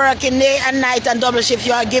are working day and night and double shift.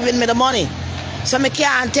 You are giving me the money. So I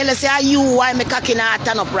can't tell you, say, are you why my cocky not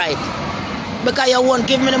turn up right? Because you won't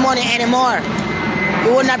give me the money anymore.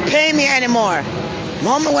 You will not pay me anymore.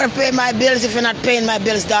 How am I going to pay my bills if you're not paying my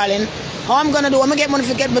bills, darling? How am I going to do? I'm going to get money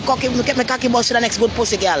to get my cocky bus to the next good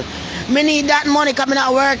pussy girl. Me need that money because I'm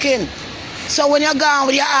not working. So when you're gone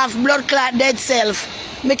with your half blood clot dead self,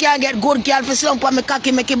 me can't get good girl for slump on my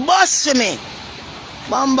cocky, make it bust for me.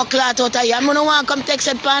 Bumbo clot out of here. I'm going to want to come text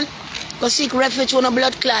it, pan. Go seek refuge on a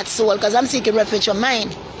blood clot soul, because I'm seeking refuge on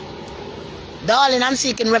mine. Darling, I'm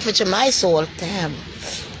seeking refuge on my soul. Damn.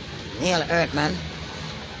 It'll hurt, man.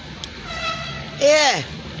 Yeah.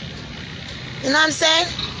 You know what I'm saying?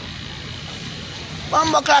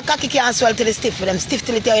 Bumbo clot cocky can't swell till it's stiff for them. Stiff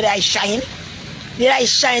till the eyes shine. The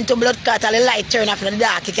eyes shine to blood clot and the light turn off in the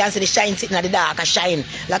dark. You can see the shine sitting in the dark and shine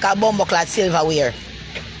like a bumbo clot silverware.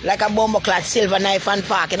 Like a bumbo clot silver knife and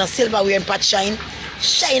fork. You know, silverware and pot shine.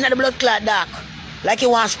 Shine at the blood clot dark. Like you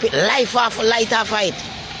want to spit light off it.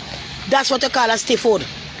 That's what you call a stiff hood.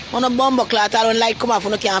 On a bumbo clot, I don't light come off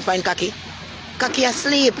when you can't find cocky. Cocky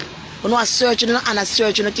asleep. When you search and a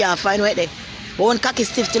search you can't find right there. But when cocky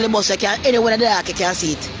stiff till the bus, you can't, anywhere in the dark you can't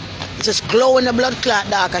see it. It's just glow in the blood clot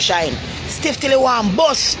dark and shine. Stiff till you want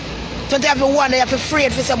bust. Don't you have to wonder, you have to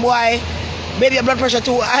afraid for some boy. Baby, your blood pressure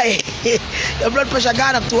too high. Your blood pressure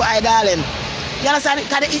gone up too high, darling. You understand?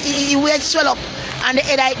 Because the weight swell up and the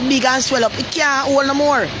head big and swell up. It can't hold no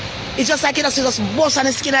more. It's just like it just bust on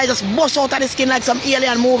the skin, I just bust out of the skin like some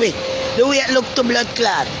alien movie. The way it look to blood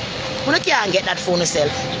clot. You can't get that for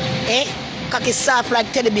yourself. Eh? Cocky soft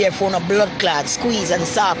like teddy bear for a blood clot. Squeeze and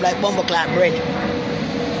soft like bumbo clot bread.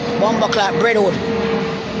 Bumbo clot bread wood.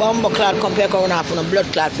 Bumbo clot compare corona for a blood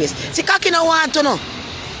clot face. See, cocky no want to know.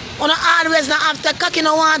 On always not after cocky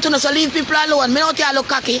no want to know, so leave people alone. Me not here look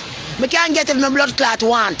cocky. Me can't get if my blood clot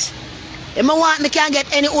want. If me want, me can't get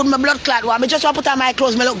any wood my blood clot want. Me just want to put on my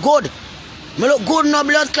clothes, me look good. Me look good no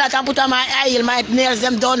blood clot and put on my oil, my nails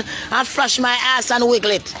them done and flush my ass and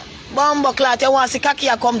wiggle it. Bumbo clot, you want to see cocky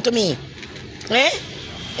come to me.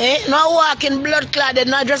 No walking blood clot there,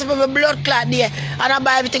 no dress up with a blood clot there. And I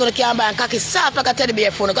buy everything on the can buy and cocky soft like a teddy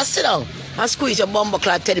bear phone. Go sit down and squeeze your bumbo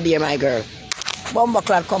clot teddy bear, my girl. Bumbo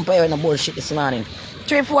clot come here in the bullshit this morning.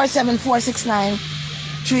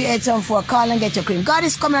 347-469-3874. Call and get your cream. God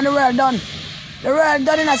is coming and the world done. The world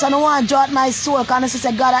done in us. I don't want to draw out my soul. Because I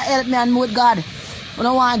say God help me and with God. I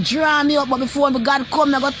don't want to draw me up. But before God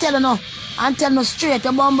come, I go tell you no. And tell no straight.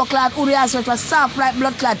 The bumbo clot, who they are search for soft like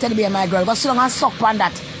blood clot teddy bear, my girl. Go sit down and suck on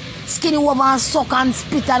that. Skinny over and suck and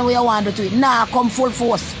spit and where you want to do it. Nah, come full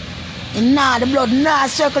force. And nah, the blood, nah,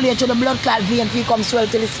 circulate to the blood clot vein. If you come swell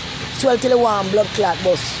till the warm blood clot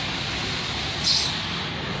bus.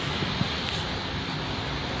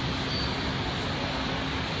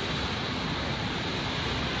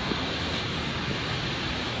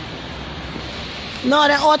 No,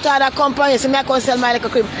 the auto that company, so I can sell my little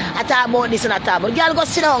cream. I talk about this and I talk about. Girl, go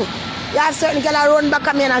sit down. You have certain girl run back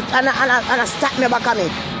at me and stack me back at me.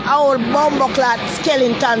 A whole bumbo clot,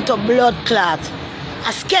 skeleton to blood clot.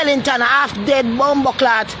 A skeleton, a half-dead bumbo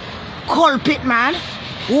clot. Culprit, man.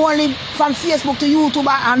 Only from Facebook to YouTube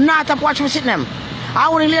and not to watch me sitting them. I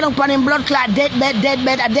only lay down on him blood clot, dead, a dead,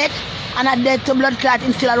 and a dead to blood clot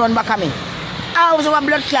and still run back at me. I was a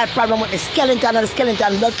blood clot problem with the skeleton and the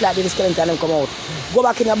skeleton blood clot, the skeleton them come out. Go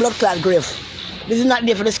back in your blood clot grave. This is not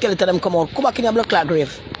there for the skeleton them come out. Go back in your blood clot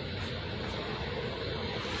grave.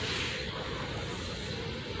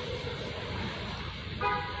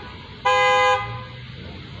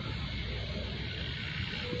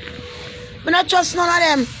 I not trust none of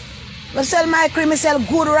them. I sell my cream, I sell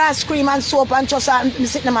good raw cream and soap and trust me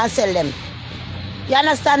sit them and sell them. You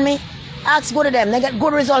understand me? Ask good of them. They get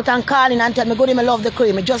good result and call in and tell me, good, I love the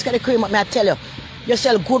cream. I just get the cream up, I tell you. You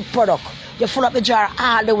sell good product. You fill up the jar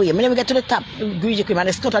all the way. I never get to the top, the greasy cream, and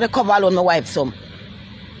the stuff of the cover alone, my wife some.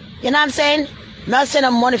 You know what I'm saying? I send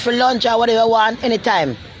them money for lunch or whatever you want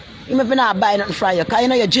anytime. You may not buy nothing from you, because you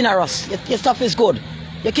know you're generous. Your stuff is good.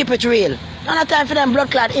 You keep it real. Not time for them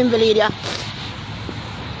blood clot invalid, yeah.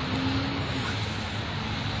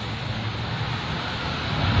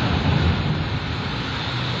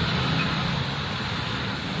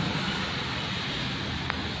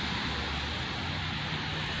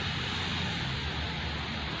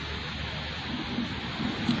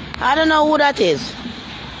 I don't know who that is.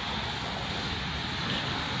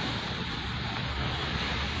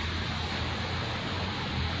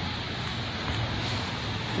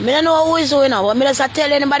 I don't know who is who now. I just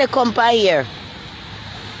tell anybody come by here.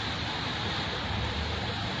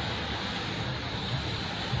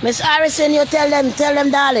 Miss Harrison, you tell them,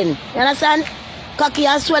 darling. You understand? Cocky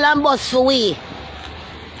and swell and bust for we.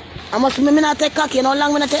 I must me not take cocky. You know how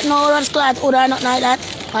long I not take no rose cloth hood or nothing like that?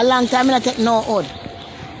 A long time I not take no hood.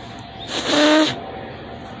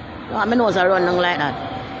 No, my nose are running like that.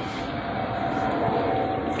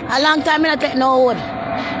 A long time I not take no wood.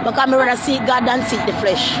 Because I rather see God than see the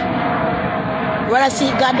flesh. Rather see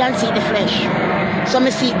God than see the flesh. So I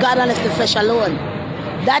see God and the flesh alone.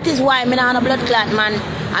 That is why I not a blood clot, man.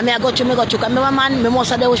 And I go to. Because my man, I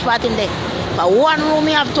most of the wish part in there. For one room,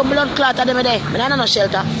 I have 2 blood clot at them there. I don't know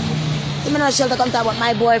shelter. I'm in a shelter come talk about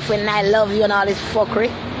my boyfriend and I love you and all this fuckery.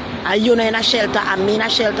 And you know in a shelter and me in a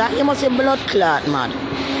shelter. You must be blood clot, man.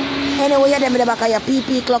 Anyway, you're them in the back of your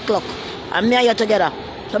pee clock. And me and you together.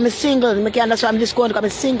 So I'm single. I can't understand I'm just going because I'm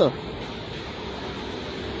single.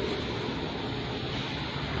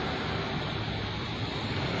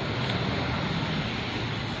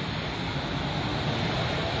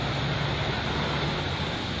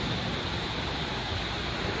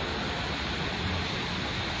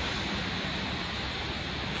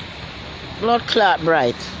 Blood clot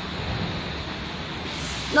bright.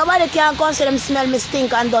 Nobody can consider them smell me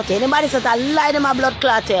stink and dirty. Anybody says I lie them a blood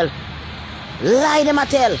clot tell. Lie them a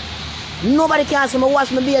tell. Nobody can say me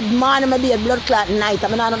wash my beard morning, my beard blood clot night. I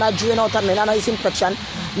mean I don't know drain out of me, I don't know it's infection.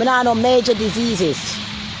 I don't know major diseases.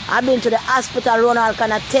 I've been to the hospital, run all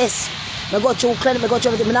kind of tests. I go through clinic, I go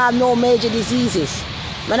through everything. I have no major diseases.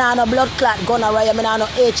 I don't know blood clot gonorrhea, I don't know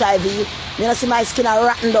HIV. You don't see my skin are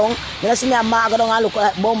rotten down. You don't see me a mark down and look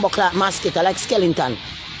like bumbo clot mosquito, like skeleton.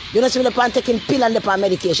 You don't see me the pan taking pill and the pan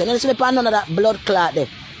medication. You don't see me pan none of that blood clot there.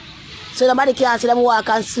 So nobody can see them walk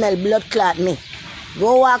and smell blood clot me.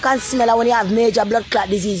 Go walk and smell when you have major blood clot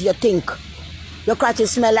disease, you think. Your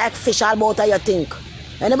crotches smell like fish all about you think.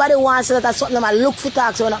 Anybody wants that or something, I look for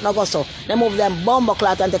tax when not go so. They move them bumbo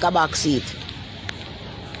clot and take a back seat.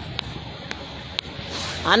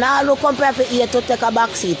 And all who compare for here to take a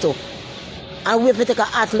back seat too. And wait for take a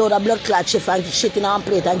hot load of blood clot shift and shit in on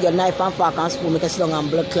plate and get knife and fork and spoon, make a slung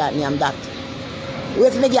and blood clot name that.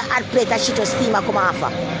 Wait for me get hot plate and shit to steam and come off.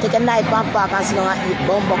 Take a knife and fork and slung and eat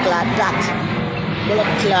bumbo clot that.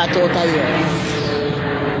 Blood clot out of here.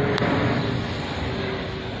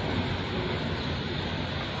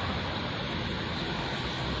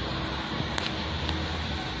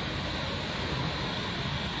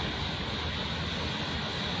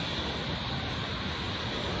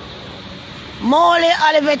 Molly,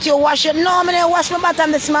 Olivette, you wash it. No, I didn't wash my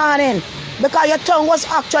bottom this morning because your tongue was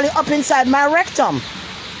actually up inside my rectum.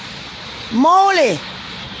 Molly,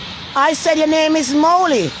 I said your name is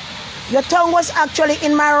Molly. Your tongue was actually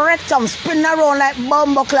in my rectum, spinning around like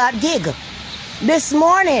bumbo clot gig this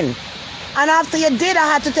morning. And after you did, I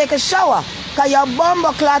had to take a shower because your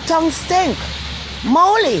bumbo clot tongue stink.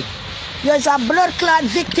 Molly, you're a blood clot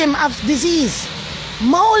victim of disease.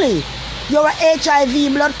 Molly, you're a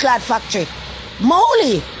HIV blood clot factory.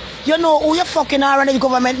 Molly, you know who you fucking are running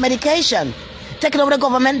government medication. Taking over the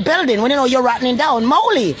government building when you know you're rotting down.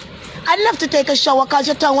 Molly, I didn't have to take a shower because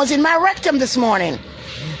your tongue was in my rectum this morning.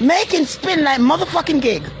 Making spin like motherfucking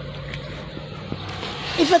gig.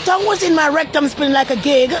 If your tongue was in my rectum spinning like a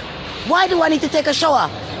gig, why do I need to take a shower?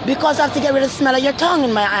 Because I have to get rid of the smell of your tongue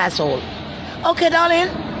in my asshole. Okay, darling,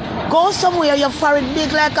 go somewhere your forehead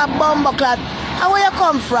big like a bumbo clot. How where you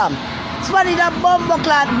come from? Somebody that bumbo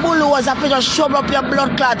clot bulldozer for just shove up your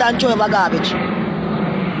blood clot and throw over garbage.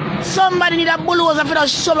 Somebody need a bulldozer for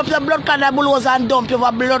just shove up your blood clot and bulldozer and dump you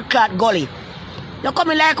over blood clot gully. You're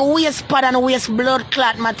coming like a waste pad and waste blood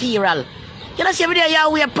clot material. You don't see every day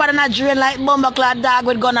you wear pad and a drain like bumbo clot dog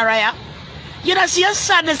with gonorrhea. You don't see your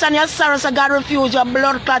sadness and your sorrow so God refuse your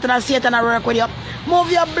blood clot and Satan and work with you.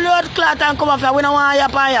 Move your blood clot and come off here. We don't want you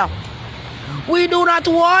up here. We do not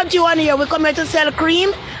want you on here. We come here to sell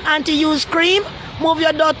cream and to use cream. Move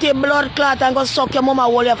your dirty blood clot and go suck your mama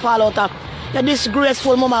hole you fall out of. You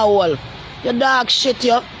disgraceful mama hole. You dog shit,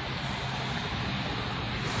 you.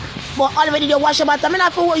 But all of it, did you wash your bottom?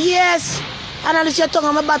 I'm for yes. And I your tongue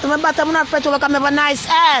on my bottom. My bottom, I'm not afraid to work. I have a nice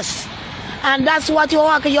ass. And that's what you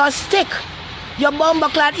want, your stick. Your bumbo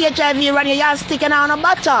clot HIV run your sticking on the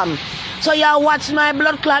bottom. So you watch my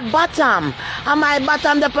blood clot bottom. And my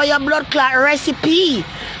bottom the for your blood clot recipe.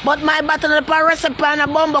 But my bottom the for recipe and a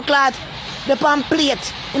bumbo clot the pan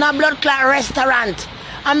plate in a blood clot restaurant.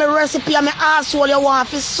 And my recipe and my asshole you want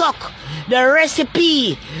to suck. The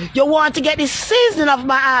recipe. You want to get the seasoning of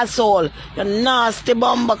my asshole. You nasty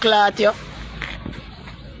bumbo clot, you.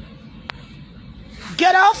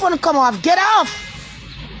 Get off when you come off. Get off.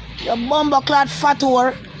 You bumbo clot fat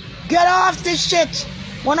whore. Get off this shit.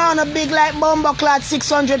 When I on a big like bumbo clot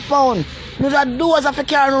 600 pounds. You the doors of the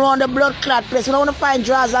carrying around the blood clot place. When I want to find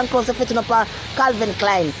drawers and clothes to fit in up a Calvin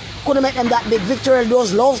Klein. Couldn't make them that big. Victoria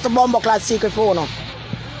those loves the bumbo clot secret phone.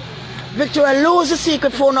 Victoria lose the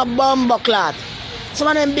secret phone of bumbo clot. Some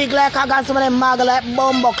of them big like Hagan, some of them mag like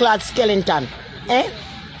bumbo clot skeleton. Eh?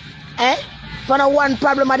 Eh? For no one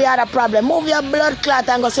problem or the other problem. Move your blood clot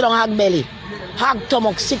and go sit on hog belly. Hog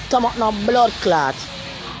stomach, sick stomach, no blood clot.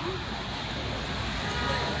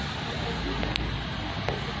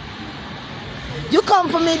 You come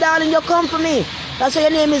for me, darling, you come for me. That's why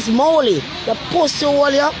your name is Molly. The pussy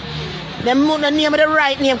hole, you. The name of the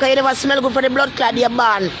right name, because you never smell good for the blood clot you're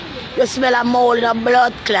born. You smell a mole in a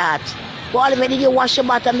blood clot. But Olivette, did you wash your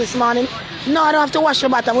bottom this morning? No, I don't have to wash your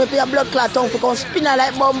bottom. We put your blood clot tongue for come spin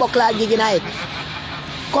like bumbo clot gig in it.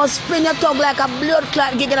 Come spin your tongue like a blood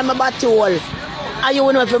clot gig in my body hole. And you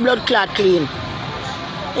will know if your blood clot clean.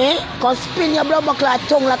 Eh? Come spin your bumbo clot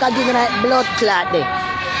tongue like a gig in it blood clot there.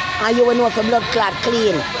 And you will know if your blood clot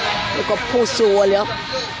clean. Like a pussy hole, you.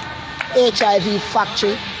 HIV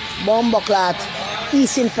factory. Bumbo clot.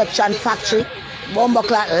 Yeast infection factory. Bumbo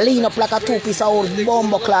clot lean up like a two-piece of old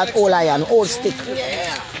bumbo clot old iron, old stick.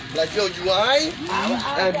 Yeah. Like, yo, you alright?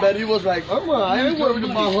 And Betty was like, I'm alright. I ain't worried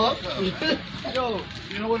about her. Yo,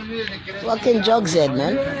 you know what it is? Fucking jugs head,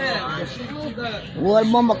 man.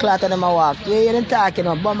 Old bumbo clot on them a walk. You ain't talking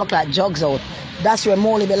about bumbo clot jugs out. That's where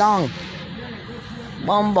Molly belong.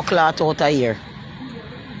 Bumbo clot out of here.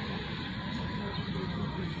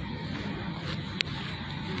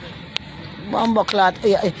 Bumbo clot.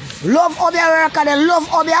 Love Obia work and they love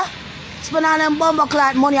Obia. Spend all them bumbo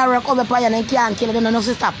clot money I work over and they can't kill it. They don't know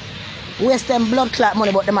to stop. Waste them blood clot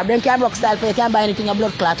money, but them can't rock style for you. Can't buy anything a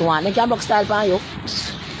blood clot want. They can't rock style for you.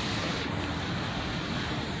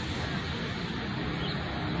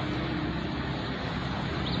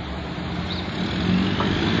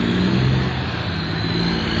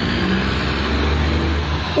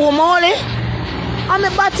 Molly. I'm a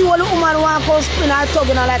batty all the woman who want to spin her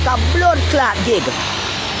tongue like a blood clot gig.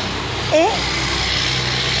 Eh?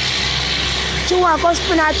 She want to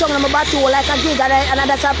spin her tongue and my batty like a gig and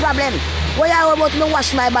that's a problem. Why you about me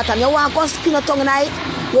wash my bottom? You want to spin your tongue in it?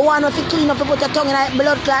 You want to clean up and put your tongue in it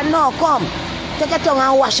blood clot? No, come. Take your tongue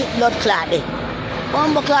and wash it blood clot.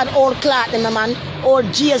 Bumbo clot, old clot them, man. Old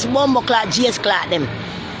GS bumbo clot, GS clot them.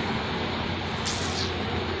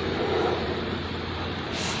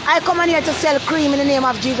 I come in here to sell cream in the name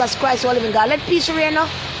of Jesus Christ, O living God. Let peace reign now.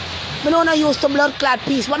 We don't use to blood clot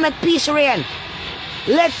peace. What make peace reign?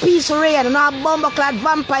 Let peace reign. You know a bumbo clot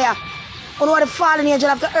vampire. You know the fallen angel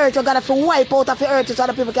of the earth. You got to wipe out of the earth so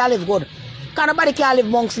other people can live good. Because nobody can live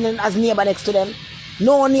amongst them as neighbor next to them.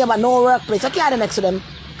 No neighbor, no workplace. I can't next to them.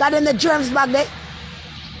 Got them the germs back there.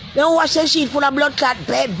 They don't wash their sheet full of blood clot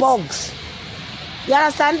bed bugs. You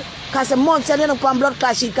understand? Because the months they don't put on blood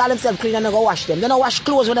clot sheet, call themselves clean and they go wash them. They don't wash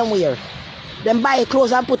clothes with them wear. Them buy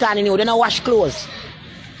clothes and put on in you. They don't wash clothes.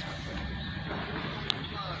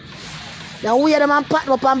 Now wear them and pat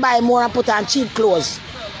them up and buy more and put on cheap clothes.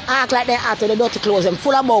 Act like they after the dirty clothes, them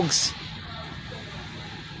full of bugs.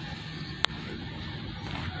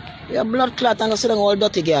 Your blood clot and go sit down all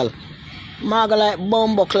dirty girl. Marga like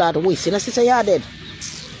bumbo clot whisk. You know see you're dead.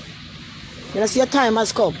 You know see your time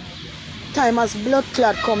has come. Time has blood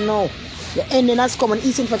clot come now. Your ending has come and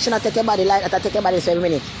yeast infection attack your body like that take your body every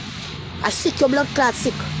minute. I sick your blood clot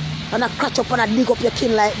sick. And I catch up and I dig up your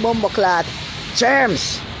kin like bumbo clot.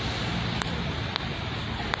 Germs.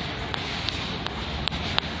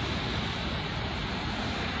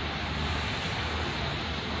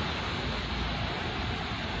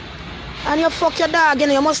 And you fuck your dog, you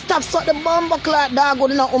know, you must stop suck the bumbo clot dog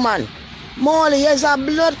good enough, woman. Molly, here's a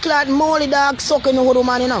blood clot Molly dog sucking the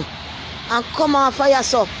woman, you know. And come off for your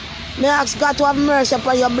so. May I ask God to have mercy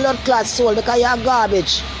upon your blood clot soul because you're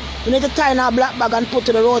garbage. You need to tie in a black bag and put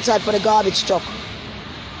to the roadside for the garbage truck.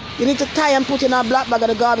 You need to tie and put in a black bag of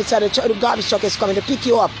the garbage side. The garbage truck is coming to pick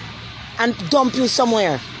you up and dump you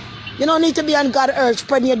somewhere. You don't need to be on God earth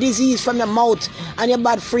spreading your disease from your mouth and your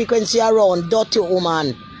bad frequency around. Dirty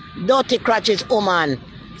woman. Dirty crotches woman.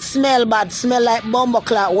 Smell bad. Smell like bumbo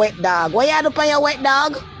clot wet dog. What you do for your wet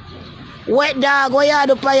dog? Wet dog. What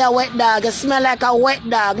you do for your wet dog? You smell like a wet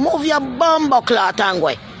dog. Move your bumbo clot and go.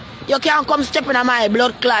 You can't come stepping on my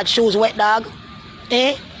blood clot shoes, wet dog.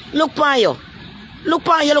 Eh? Look on you. Look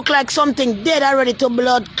on you. Look like something dead already to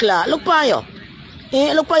blood clot. Look on you.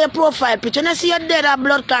 Eh? Look on your profile picture. I see you dead at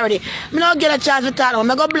blood clot already. I don't get a chance to talk now.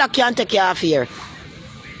 I go block you and take you off here.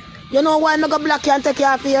 You know why I go block you and take you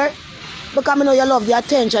off here? Because I know you love the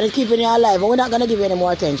attention. It's keeping you alive. But we're not going to give you any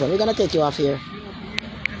more attention. We're going to take you off here.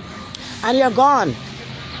 And you're gone.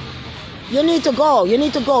 You need to go. You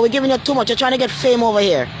need to go. We're giving you too much. You're trying to get fame over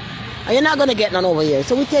here. And you're not going to get none over here.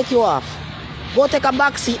 So we take you off. Go take a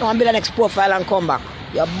back seat now and build the next profile and come back.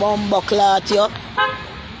 You bumbo clot, you.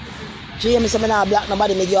 James, I'm not black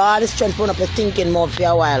nobody. Make you all the strength put up your thinking mode for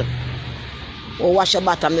a while. Oh, wash your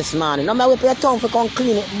bottom this morning. Now, I whip your tongue for come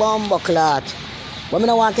clean it, bumbo clot. But I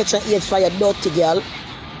don't want to catch your ears for your dirty girl.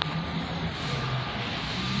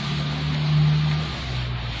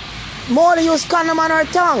 Molly used condom on her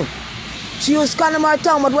tongue. She used condom on her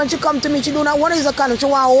tongue, but when she come to me, she do not want to use a condom. She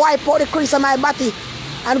want to wipe out the crease of my body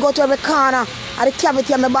and go to every corner of the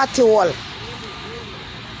cavity of my body wall.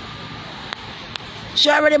 She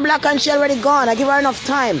already black and she already gone. I give her enough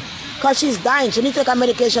time. Because she's dying. She needs to take her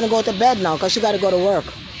medication and go to bed now because she got to go to work.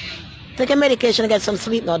 Take a medication and get some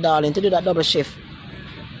sleep now, darling, to do that double shift.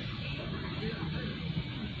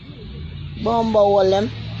 Bumbo all them.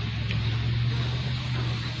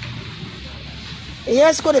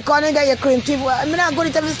 Yes, good. You can't get your cream teeth. I'm not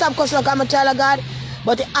good to stop cussing like I'm a child of God.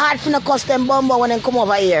 But it's hard for to cuss them bumbo when they come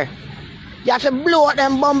over here. You have to blow out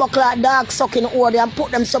them bumbo clot dog sucking order and put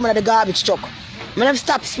them somewhere in the garbage truck. When them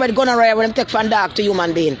stop spread gonorrhea when them take from dog to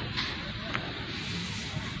human being.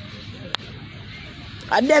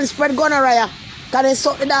 And them spread gonorrhea. Because they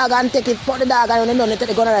suck the dog and take it, fuck the dog, and when they don't, they take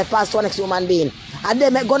the gonorrhea past to the next human being. And they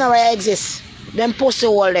make gonorrhea exist. Them pussy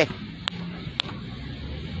all there.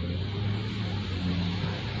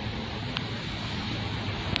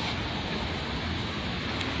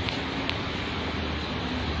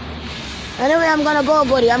 Anyway, I'm gonna go,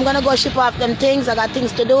 goody. I'm gonna go ship off them things. I got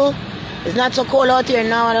things to do. It's not so cold out here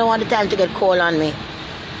now. I don't want the time to get cold on me.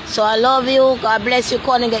 So I love you. God bless you.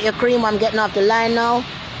 Call and get your cream. I'm getting off the line now.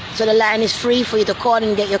 So the line is free for you to call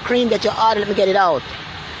and get your cream. Get your order. Let me get it out.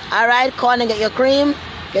 Alright, call and get your cream.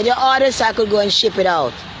 Get your order so I could go and ship it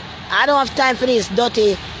out. I don't have time for this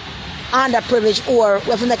dirty, underprivileged or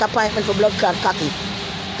we have to make an appointment for blood clot cocky.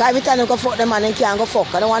 Because every time I go fuck them man, they can't go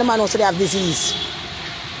fuck. I don't want the man also to have disease.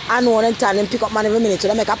 I know them time them pick up man every minute. So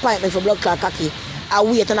they make appointment for blood clot cocky. I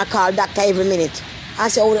wait and I call doctor every minute. I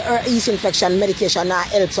say, oh, the yeast infection medication not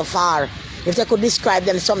help so far. If they could describe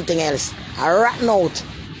them something else. A rat note.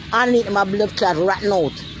 Underneath my blood clot rat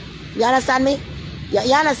note. You understand me? You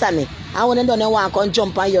understand me? And when they don't want to come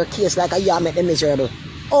jump on your case like you make them miserable.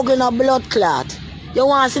 Ugly no blood clot. You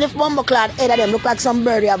want to see the bumble clot head of them look like some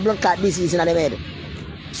bird have blood clot disease in their head.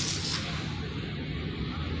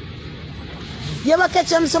 You ever catch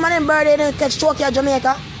them, some of them bird they catch choke in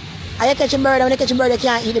Jamaica? And you catch a bird, and when you catch a bird you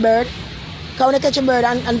can't eat the bird. Because when you catch a bird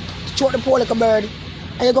and choke the pole like a bird,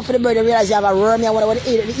 and you go for the bird, you realize you have a worm, you want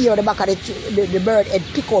to eat the ear or the back of the bird head,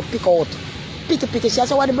 pick out. Pick. See,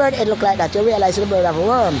 that's why the bird head look like that. You realize the bird have a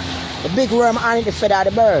worm. The big worm on the feather of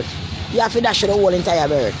the bird. You have to dash the whole entire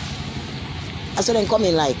bird. That's what they come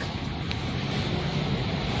in like.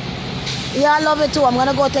 Yeah, I love it too. I'm going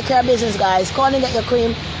to go take care of business, guys. Call and get your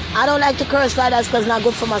cream. I don't like to curse like that because it's not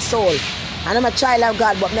good for my soul. And I'm a child of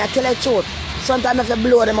God, but may I tell you the truth. Sometimes I have to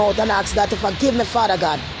blow them out and ask God to forgive me, Father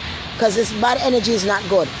God. Because this bad energy is not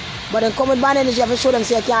good. But then come with bad energy, I have to show them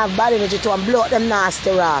so you can't have bad energy too and blow them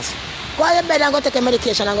nasty ass. Go to bed and go take a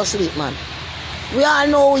medication and go sleep, man. We all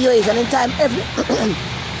know who you is, and in time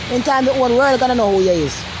in time the whole world gonna know who you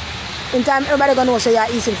is. In time everybody gonna know so you're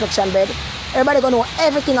yeast infection bed. Everybody gonna know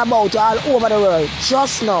everything about you all over the world.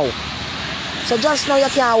 Just now. So just now you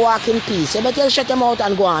can't walk in peace. You better shut them out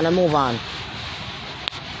and go on and move on.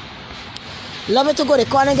 Love it to go. They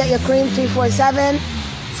call and get your cream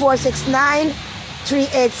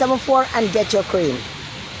 347-469-3874 and get your cream.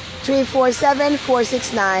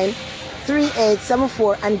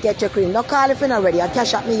 347-469-3874 and get your cream. Now call if you're not ready. I'll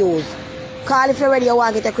cash up me use. Call if you're ready. You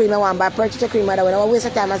want to get the cream. I want to buy purchase the cream. I don't want to waste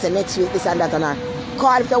of time and say next week this and that and that.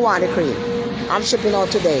 Call if you want the cream. I'm shipping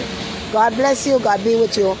out today. God bless you. God be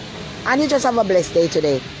with you. And you just have a blessed day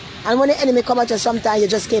today. And when the enemy come at you sometimes you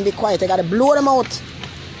just can't be quiet. You got to blow them out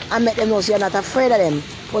and make them know so you're not afraid of them.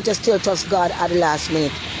 But you still trust God at the last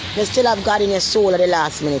minute. You still have God in your soul at the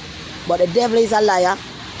last minute. But the devil is a liar.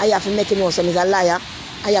 And you have to make him know he's a liar.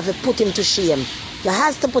 And you have to put him to shame. You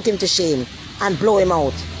have to put him to shame and blow him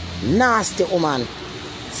out. Nasty woman.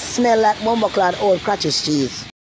 Smell like bumbleclad old crutches cheese.